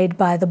that's made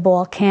by the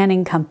Ball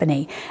Canning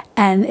Company,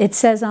 and it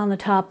says on the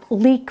top,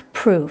 leak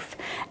proof.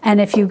 And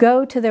if you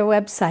go to their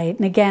website,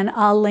 and again,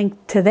 I'll link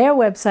to their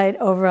website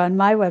over on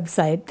my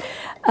website,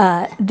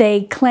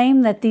 they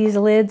claim that these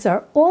lids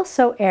are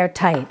also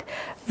airtight.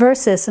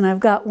 Versus, and I've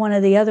got one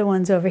of the other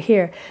ones over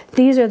here,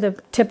 these are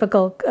the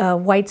typical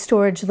white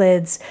storage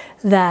lids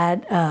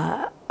that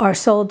are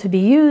sold to be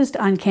used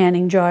on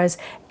canning jars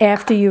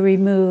after you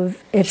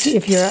remove,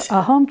 if you're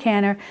a home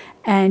canner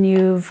and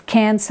you've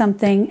canned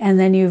something and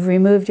then you've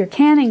removed your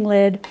canning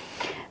lid,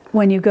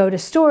 when you go to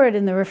store it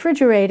in the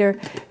refrigerator,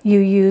 you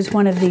use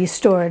one of these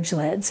storage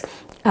lids.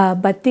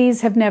 But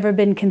these have never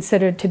been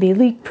considered to be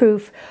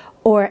leak-proof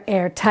or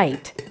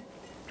airtight.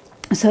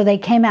 So they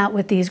came out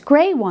with these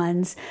gray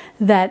ones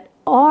that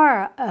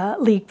are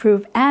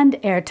leak-proof and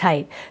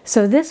airtight.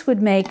 So this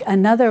would make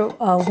another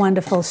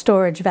wonderful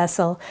storage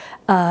vessel.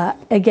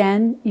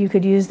 Again, you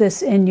could use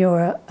this in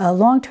your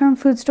long-term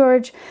food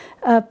storage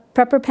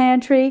prepper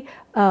pantry,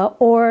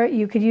 or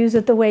you could use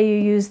it the way you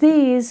use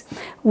these,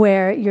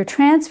 where you're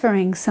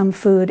transferring some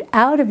food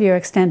out of your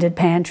extended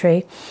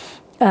pantry.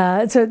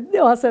 So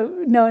also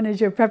known as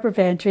your prepper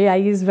pantry, I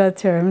use both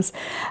terms,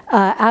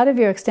 out of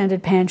your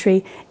extended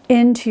pantry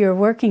into your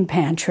working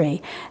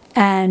pantry.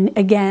 And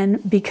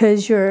again,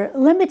 because you're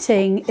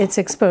limiting its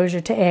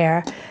exposure to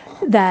air,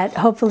 that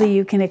hopefully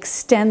you can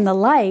extend the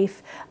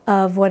life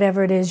of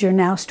whatever it is you're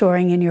now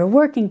storing in your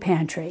working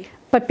pantry.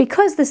 But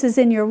because this is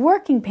in your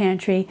working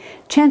pantry,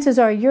 chances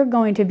are you're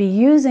going to be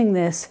using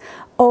this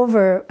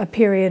over a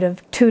period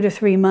of 2 to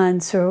 3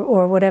 months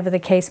or whatever the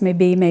case may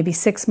be, maybe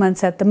 6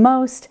 months at the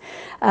most.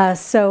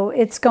 So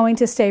it's going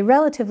to stay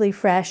relatively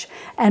fresh,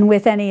 and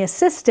with any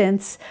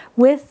assistance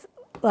with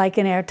like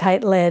an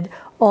airtight lid,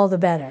 all the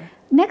better.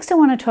 Next, I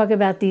want to talk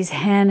about these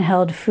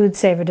handheld food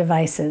saver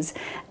devices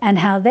and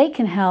how they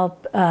can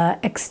help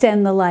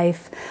extend the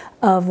life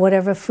of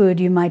whatever food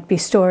you might be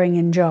storing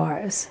in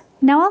jars.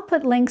 Now, I'll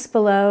put links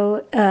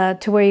below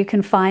to where you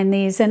can find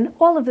these and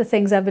all of the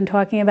things I've been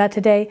talking about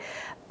today.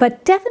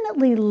 But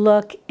definitely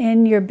look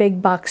in your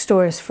big box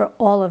stores for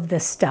all of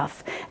this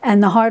stuff,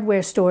 and the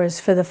hardware stores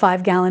for the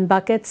 5-gallon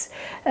buckets,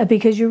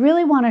 because you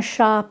really want to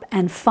shop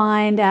and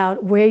find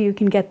out where you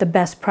can get the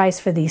best price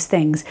for these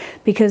things,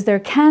 because there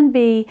can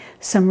be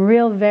some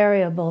real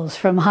variables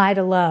from high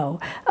to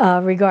low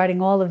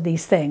regarding all of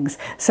these things.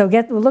 So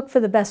look for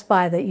the best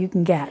buy that you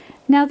can get.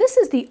 Now, this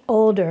is the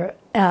older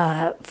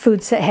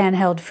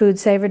handheld food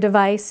saver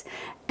device,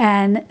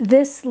 and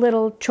this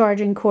little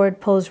charging cord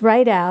pulls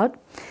right out.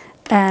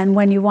 And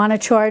when you want to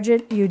charge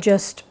it, you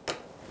just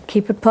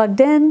keep it plugged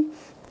in,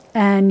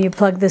 and you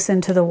plug this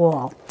into the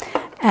wall.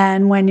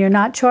 And when you're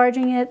not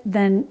charging it,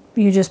 then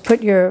you just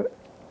put your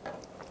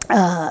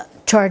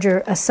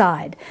charger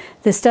aside.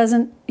 This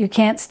doesn't, you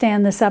can't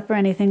stand this up or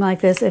anything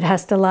like this. It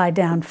has to lie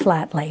down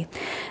flatly.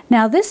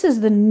 Now this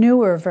is the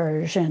newer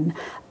version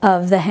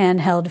of the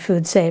handheld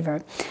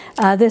Foodsaver.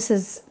 This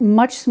is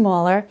much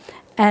smaller,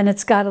 and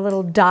it's got a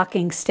little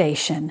docking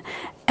station,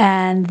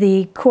 and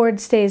the cord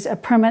stays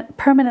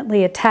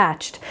permanently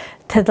attached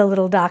to the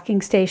little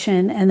docking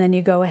station, and then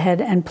you go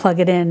ahead and plug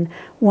it in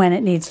when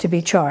it needs to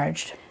be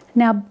charged.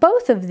 Now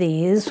both of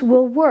these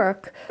will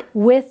work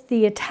with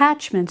the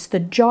attachments, the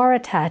jar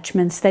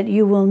attachments that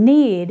you will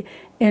need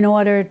in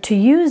order to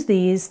use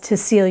these to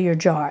seal your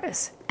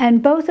jars.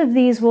 And both of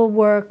these will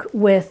work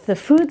with the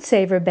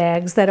Foodsaver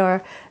bags that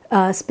are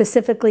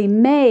specifically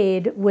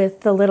made with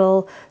the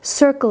little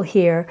circle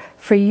here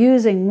for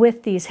using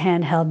with these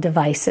handheld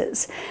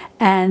devices.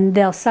 And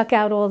they'll suck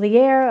out all the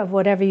air of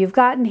whatever you've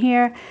got in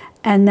here,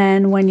 and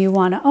then when you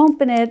want to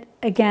open it,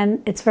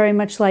 again, it's very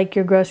much like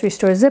your grocery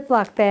store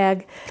Ziploc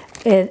bag.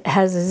 It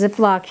has a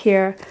Ziploc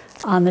here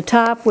on the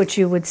top, which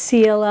you would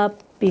seal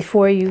up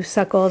before you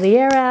suck all the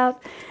air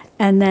out.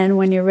 And then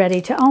when you're ready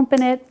to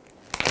open it,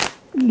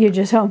 you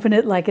just open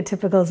it like a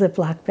typical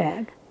Ziploc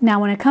bag.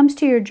 Now, when it comes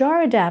to your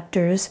jar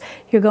adapters,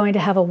 you're going to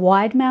have a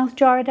wide mouth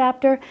jar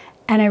adapter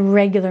and a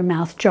regular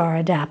mouth jar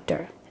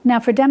adapter. Now,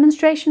 for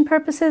demonstration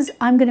purposes,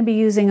 I'm going to be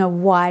using a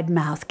wide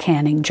mouth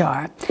canning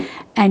jar,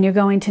 and you're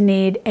going to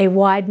need a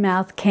wide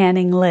mouth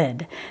canning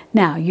lid.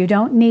 Now, you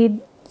don't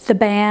need the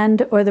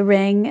band or the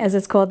ring, as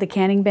it's called, the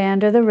canning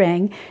band or the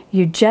ring.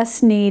 You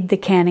just need the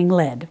canning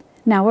lid.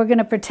 Now we're going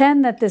to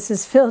pretend that this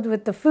is filled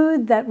with the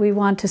food that we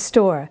want to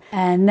store.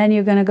 And then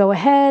you're going to go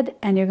ahead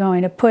and you're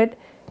going to put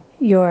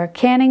your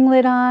canning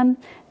lid on,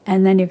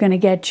 and then you're going to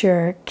get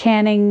your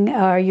canning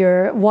or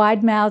your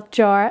wide mouth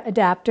jar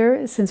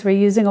adapter, since we're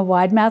using a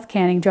wide mouth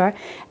canning jar,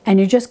 and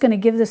you're just going to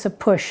give this a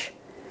push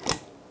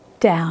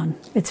down.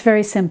 It's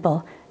very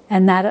simple,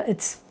 and that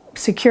it's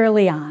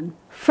securely on.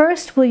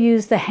 First, we'll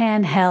use the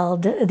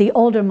handheld, the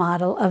older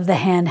model of the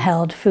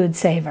handheld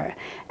Foodsaver.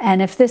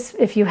 And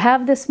if you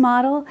have this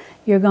model,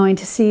 you're going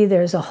to see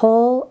there's a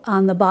hole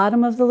on the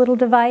bottom of the little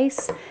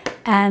device,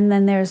 and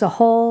then there's a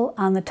hole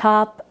on the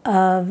top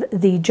of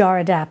the jar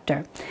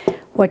adapter.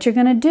 What you're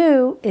going to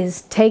do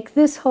is take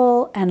this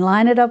hole and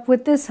line it up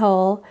with this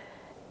hole,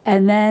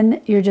 and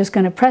then you're just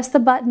going to press the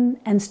button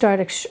and start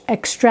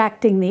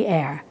extracting the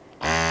air.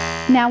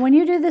 Now, when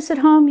you do this at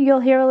home,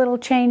 you'll hear a little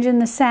change in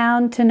the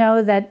sound to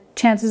know that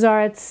chances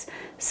are it's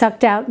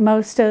sucked out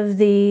most of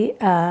the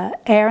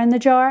air in the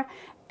jar.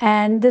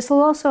 And this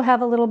will also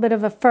have a little bit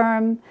of a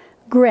firm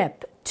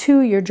grip to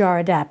your jar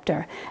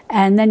adapter.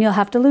 And then you'll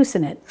have to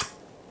loosen it.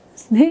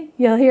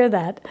 You'll hear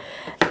that.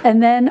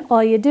 And then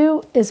all you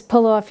do is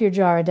pull off your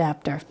jar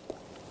adapter.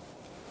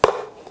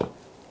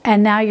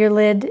 And now your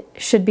lid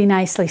should be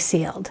nicely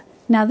sealed.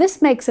 Now,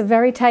 this makes a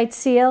very tight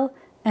seal,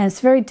 and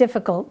it's very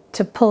difficult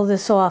to pull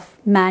this off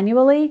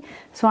manually.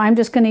 So I'm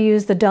just going to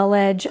use the dull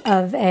edge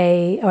of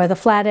or the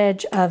flat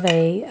edge of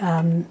a,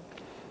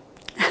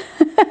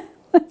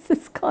 what's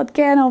this called?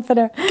 Can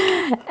opener.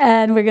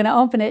 And we're going to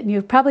open it, and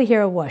you probably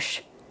hear a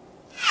whoosh.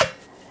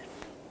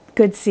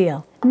 Good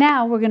seal.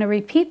 Now we're going to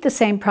repeat the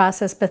same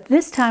process, but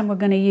this time we're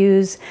going to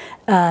use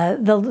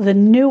the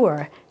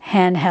newer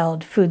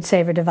handheld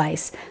Foodsaver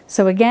device.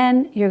 So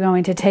again, you're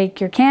going to take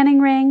your canning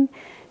ring,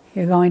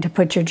 you're going to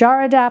put your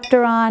jar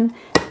adapter on,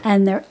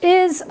 and there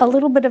is a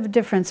little bit of a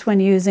difference when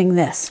using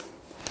this.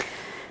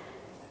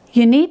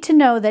 You need to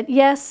know that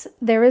yes,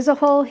 there is a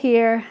hole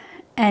here,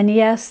 and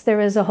yes, there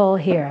is a hole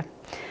here.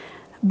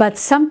 But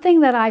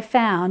something that I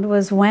found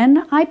was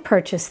when I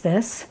purchased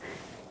this,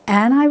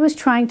 and I was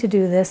trying to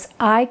do this,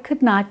 I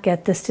could not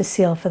get this to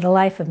seal for the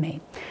life of me.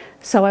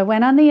 So I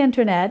went on the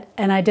internet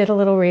and I did a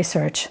little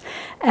research,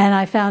 and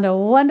I found a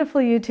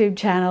wonderful YouTube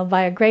channel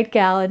by a great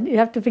gal, and you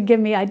have to forgive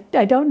me, I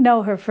don't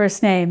know her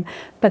first name,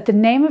 but the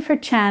name of her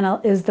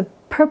channel is The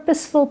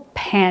Purposeful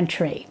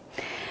Pantry.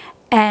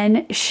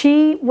 And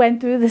she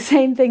went through the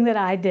same thing that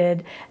I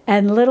did,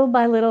 and little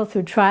by little,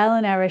 through trial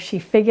and error, she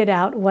figured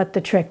out what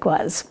the trick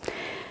was.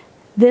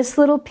 This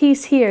little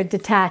piece here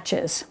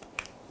detaches,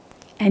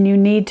 and you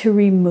need to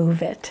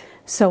remove it.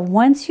 So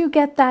once you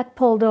get that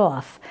pulled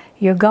off,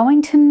 you're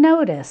going to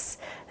notice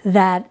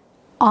that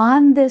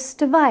on this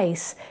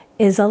device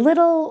is a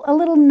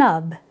little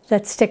nub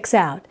that sticks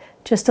out,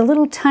 just a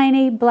little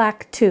tiny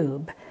black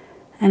tube.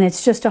 And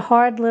it's just a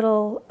hard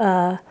little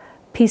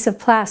piece of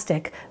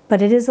plastic,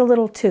 but it is a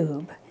little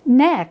tube.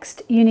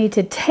 Next, you need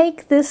to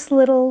take this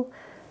little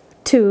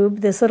tube,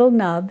 this little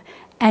nub,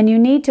 and you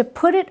need to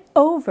put it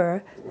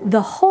over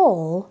the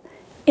hole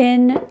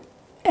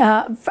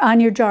on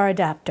your jar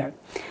adapter.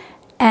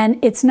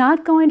 And it's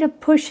not going to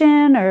push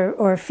in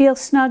or feel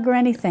snug or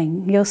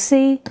anything. You'll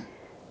see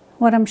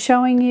what I'm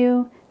showing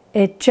you.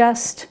 It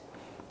just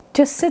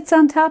sits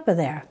on top of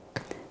there.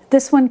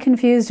 This one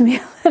confused me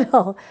a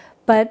little,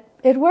 but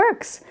it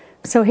works.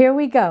 So here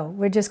we go.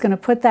 We're just going to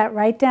put that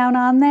right down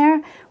on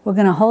there. We're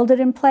going to hold it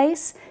in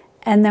place,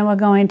 and then we're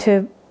going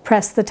to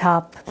press the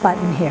top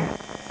button here.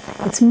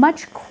 It's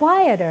much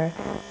quieter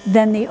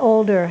than the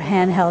older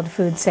handheld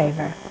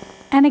Foodsaver.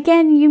 And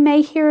again, you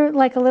may hear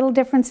like a little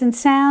difference in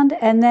sound,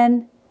 and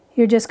then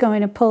you're just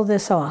going to pull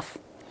this off.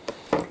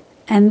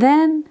 And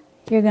then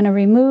you're going to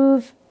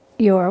remove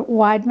your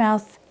wide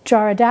mouth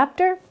jar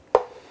adapter.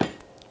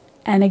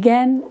 And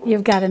again,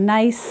 you've got a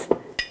nice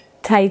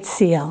tight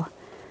seal.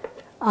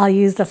 I'll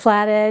use the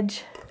flat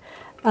edge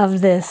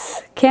of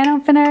this can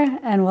opener,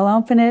 and we'll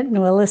open it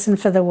and we'll listen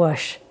for the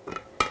whoosh.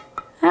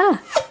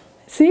 Ah,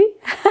 see?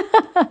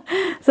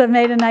 So it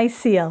made a nice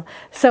seal.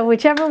 So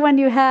whichever one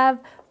you have,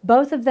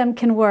 both of them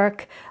can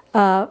work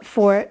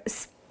for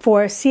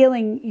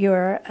sealing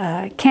your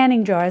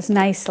canning jars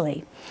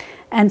nicely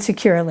and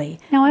securely.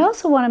 Now I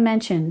also want to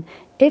mention,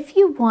 if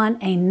you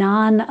want a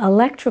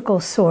non-electrical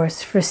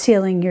source for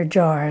sealing your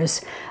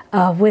jars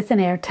with an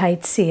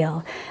airtight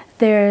seal,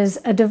 there's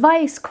a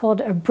device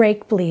called a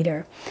brake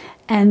bleeder.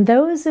 And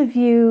those of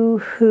you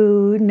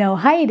who know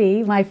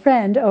Heidi, my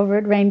friend over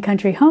at Rain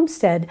Country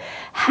Homestead,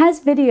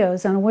 has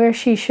videos on where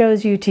she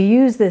shows you to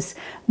use this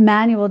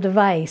manual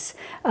device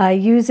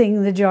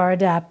using the jar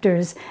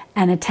adapters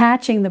and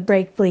attaching the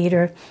brake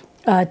bleeder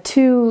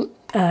to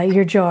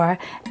your jar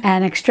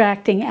and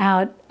extracting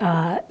out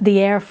the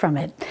air from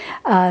it.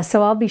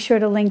 So I'll be sure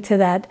to link to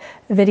that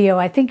video.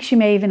 I think she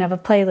may even have a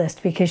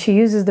playlist because she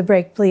uses the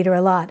brake bleeder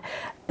a lot.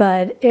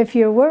 But if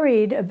you're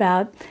worried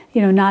about,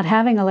 not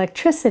having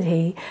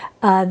electricity,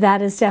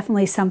 that is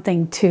definitely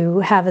something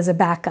to have as a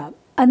backup.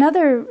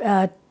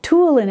 Another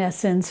tool, in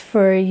essence,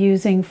 for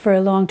using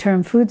for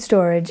long-term food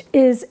storage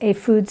is a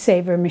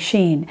Foodsaver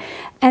machine.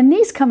 And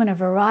these come in a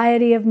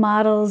variety of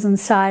models and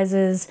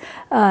sizes.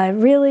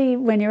 Really,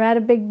 when you're at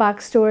a big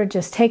box store,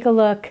 just take a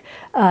look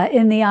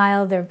in the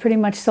aisle. They're pretty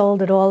much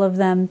sold at all of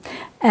them.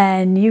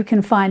 And you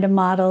can find a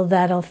model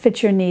that'll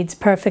fit your needs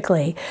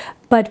perfectly.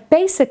 But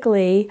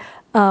basically,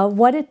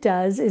 what it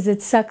does is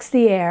it sucks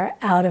the air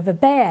out of a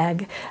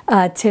bag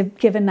to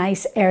give a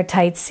nice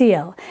airtight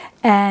seal.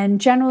 And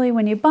generally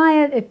when you buy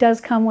it, it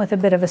does come with a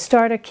bit of a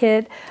starter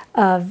kit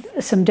of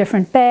some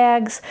different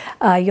bags.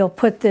 You'll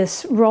put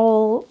this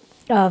roll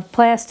of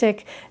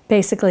plastic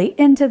basically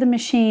into the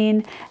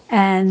machine,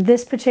 and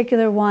this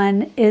particular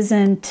one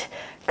isn't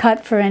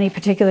cut for any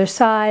particular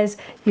size.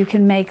 You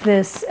can make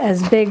this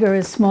as big or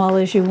as small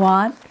as you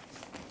want.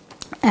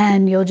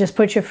 And you'll just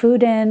put your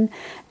food in,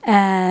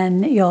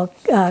 and you'll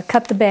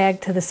cut the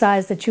bag to the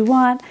size that you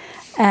want,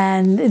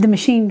 and the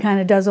machine kind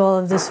of does all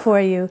of this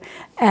for you.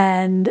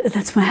 And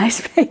that's my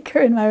ice maker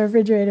in my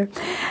refrigerator.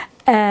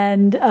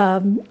 And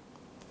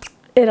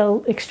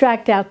it'll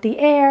extract out the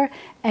air,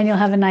 and you'll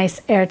have a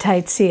nice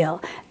airtight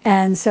seal.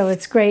 And so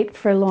it's great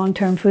for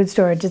long-term food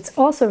storage. It's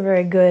also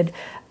very good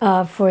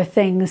for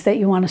things that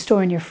you want to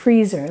store in your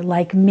freezer,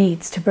 like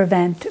meats, to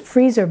prevent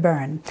freezer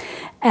burn.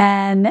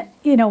 And,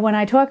 when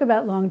I talk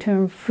about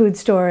long-term food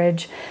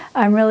storage,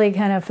 I'm really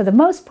kind of, for the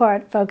most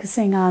part,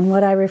 focusing on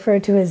what I refer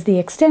to as the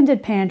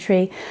extended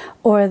pantry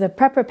or the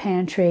prepper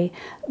pantry.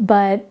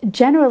 But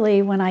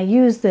generally, when I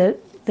use the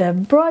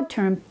broad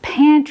term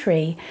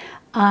pantry,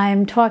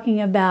 I'm talking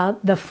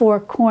about the four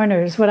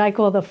corners, what I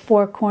call the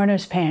four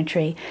corners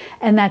pantry.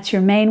 And that's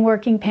your main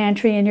working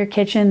pantry in your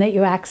kitchen that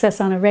you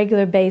access on a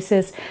regular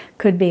basis.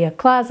 Could be a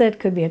closet,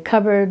 could be a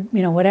cupboard,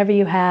 whatever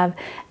you have.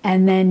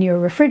 And then your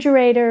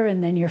refrigerator,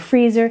 and then your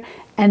freezer,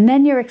 and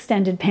then your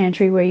extended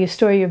pantry where you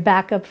store your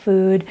backup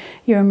food,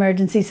 your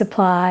emergency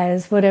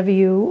supplies, whatever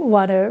you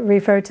want to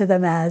refer to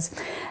them as.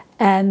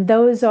 And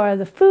those are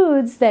the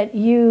foods that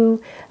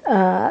you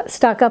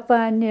stock up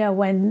on,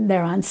 when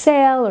they're on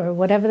sale or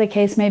whatever the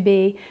case may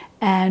be.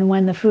 And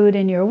when the food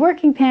in your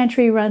working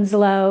pantry runs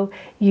low,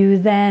 you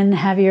then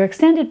have your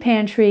extended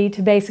pantry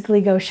to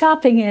basically go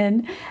shopping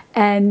in,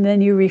 and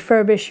then you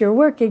refurbish your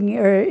working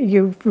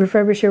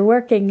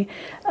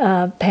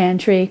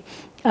pantry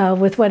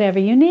with whatever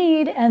you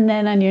need. And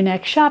then on your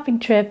next shopping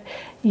trip,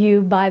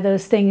 you buy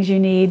those things you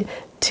need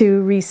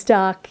to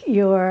restock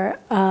your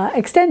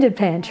extended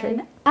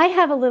pantry. I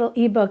have a little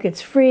ebook,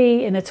 it's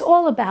free, and it's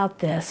all about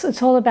this.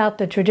 It's all about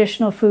the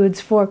Traditional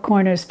Foods Four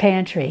Corners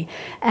Pantry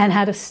and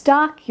how to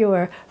stock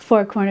your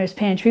Four Corners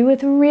Pantry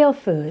with real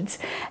foods.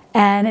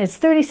 And it's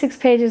 36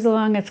 pages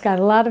long. It's got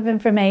a lot of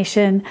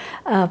information,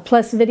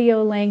 plus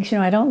video links.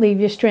 I don't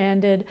leave you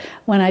stranded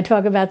when I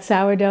talk about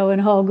sourdough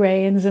and whole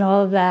grains and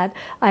all of that.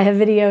 I have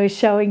videos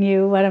showing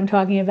you what I'm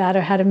talking about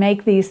or how to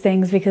make these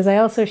things, because I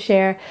also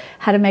share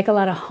how to make a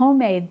lot of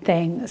homemade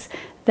things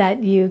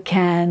that you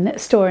can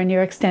store in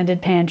your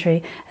extended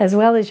pantry as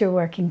well as your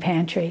working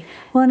pantry.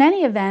 Well, in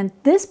any event,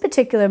 this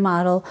particular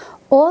model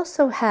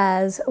also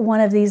has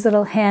one of these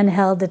little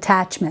handheld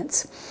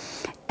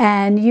attachments.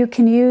 And you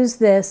can use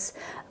this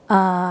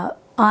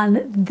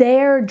on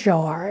their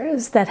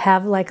jars that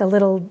have like a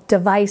little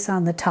device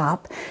on the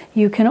top.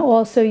 You can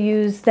also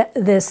use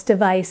this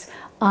device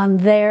on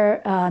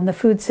the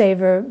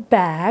Foodsaver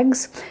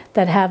bags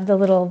that have the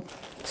little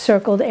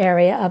circled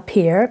area up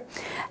here.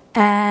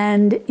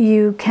 And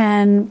you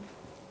can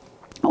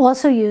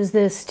also use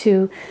this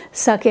to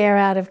suck air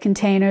out of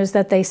containers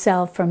that they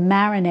sell for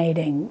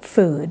marinating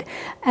food.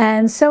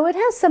 And so it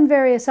has some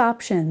various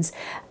options.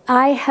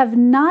 I have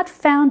not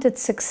found it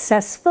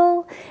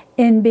successful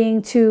in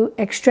being to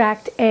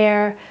extract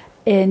air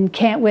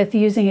with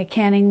using a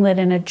canning lid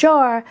in a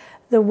jar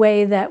the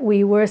way that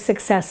we were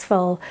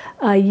successful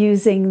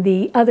using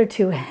the other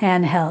two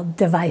handheld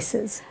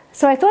devices.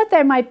 So I thought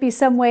there might be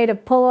some way to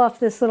pull off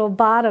this little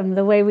bottom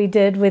the way we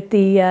did with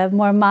the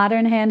more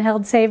modern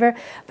handheld saver,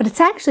 but it's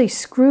actually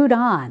screwed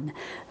on.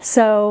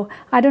 So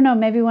I don't know,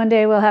 maybe one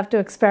day we'll have to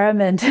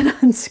experiment and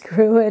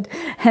unscrew it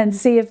and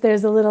see if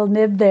there's a little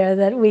nib there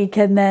that we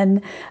can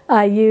then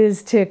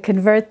use to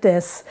convert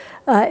this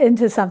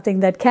into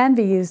something that can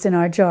be used in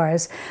our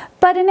jars.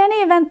 But in any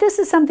event, this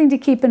is something to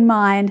keep in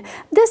mind.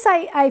 This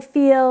I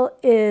feel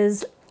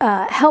is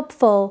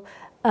helpful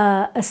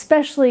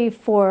especially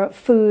for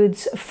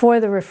foods for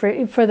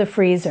the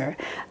freezer,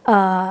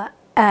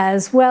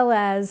 as well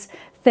as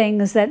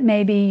things that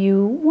maybe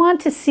you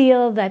want to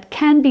seal that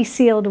can be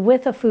sealed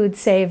with a food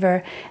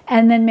saver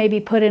and then maybe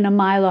put in a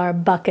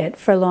Mylar bucket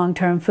for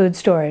long-term food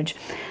storage.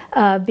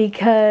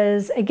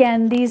 Because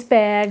again, these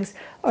bags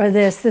or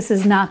this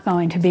is not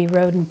going to be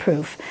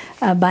rodent-proof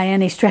by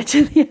any stretch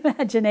of the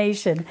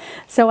imagination.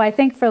 So I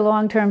think for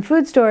long-term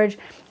food storage,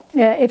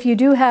 if you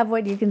do have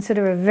what you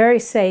consider a very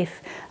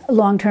safe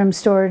long-term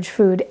storage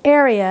food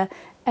area,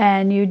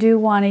 and you do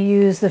want to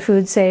use the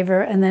food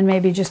saver and then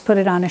maybe just put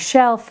it on a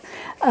shelf,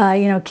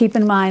 keep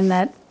in mind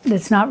that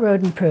it's not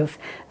rodent-proof.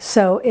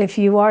 So if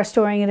you are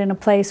storing it in a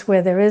place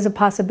where there is a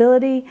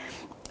possibility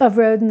of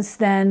rodents,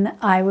 then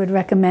I would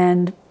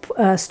recommend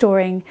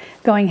going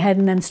ahead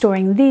and then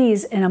storing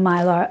these in a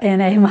Mylar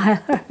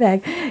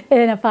bag,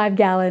 in a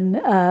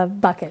 5-gallon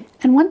bucket.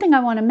 And one thing I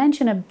want to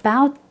mention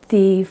about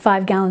the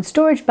 5-gallon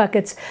storage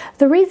buckets,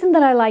 the reason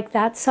that I like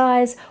that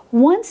size,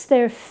 once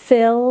they're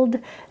filled,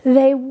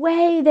 they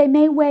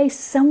may weigh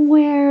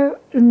somewhere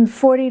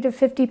 40 to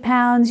 50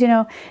 pounds.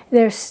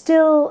 They're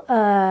still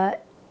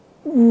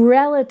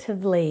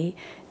relatively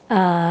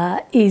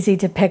easy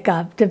to pick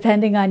up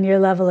depending on your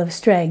level of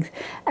strength,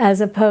 as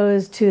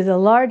opposed to the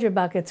larger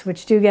buckets,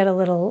 which do get a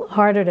little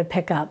harder to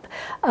pick up.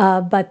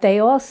 But they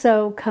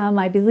also come,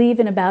 I believe,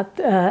 in about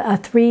a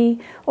 3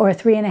 or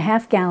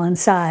 3.5 gallon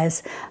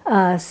size.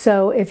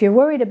 So if you're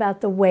worried about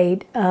the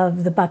weight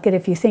of the bucket,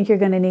 if you think you're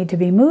going to need to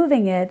be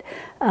moving it,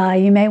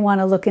 you may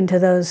want to look into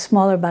those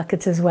smaller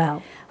buckets as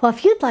well. Well,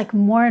 if you'd like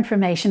more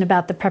information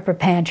about the Prepper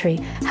Pantry,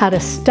 how to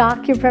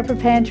stock your Prepper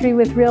Pantry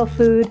with real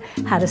food,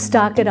 how to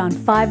stock it on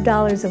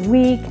 $5 a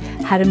week,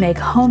 how to make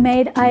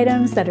homemade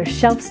items that are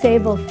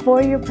shelf-stable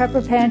for your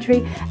Prepper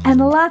Pantry,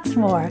 and lots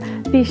more,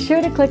 be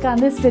sure to click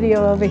on this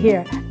video over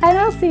here, and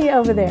I'll see you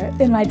over there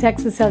in my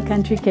Texas Hill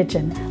Country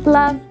Kitchen.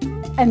 Love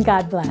and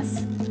God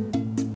bless.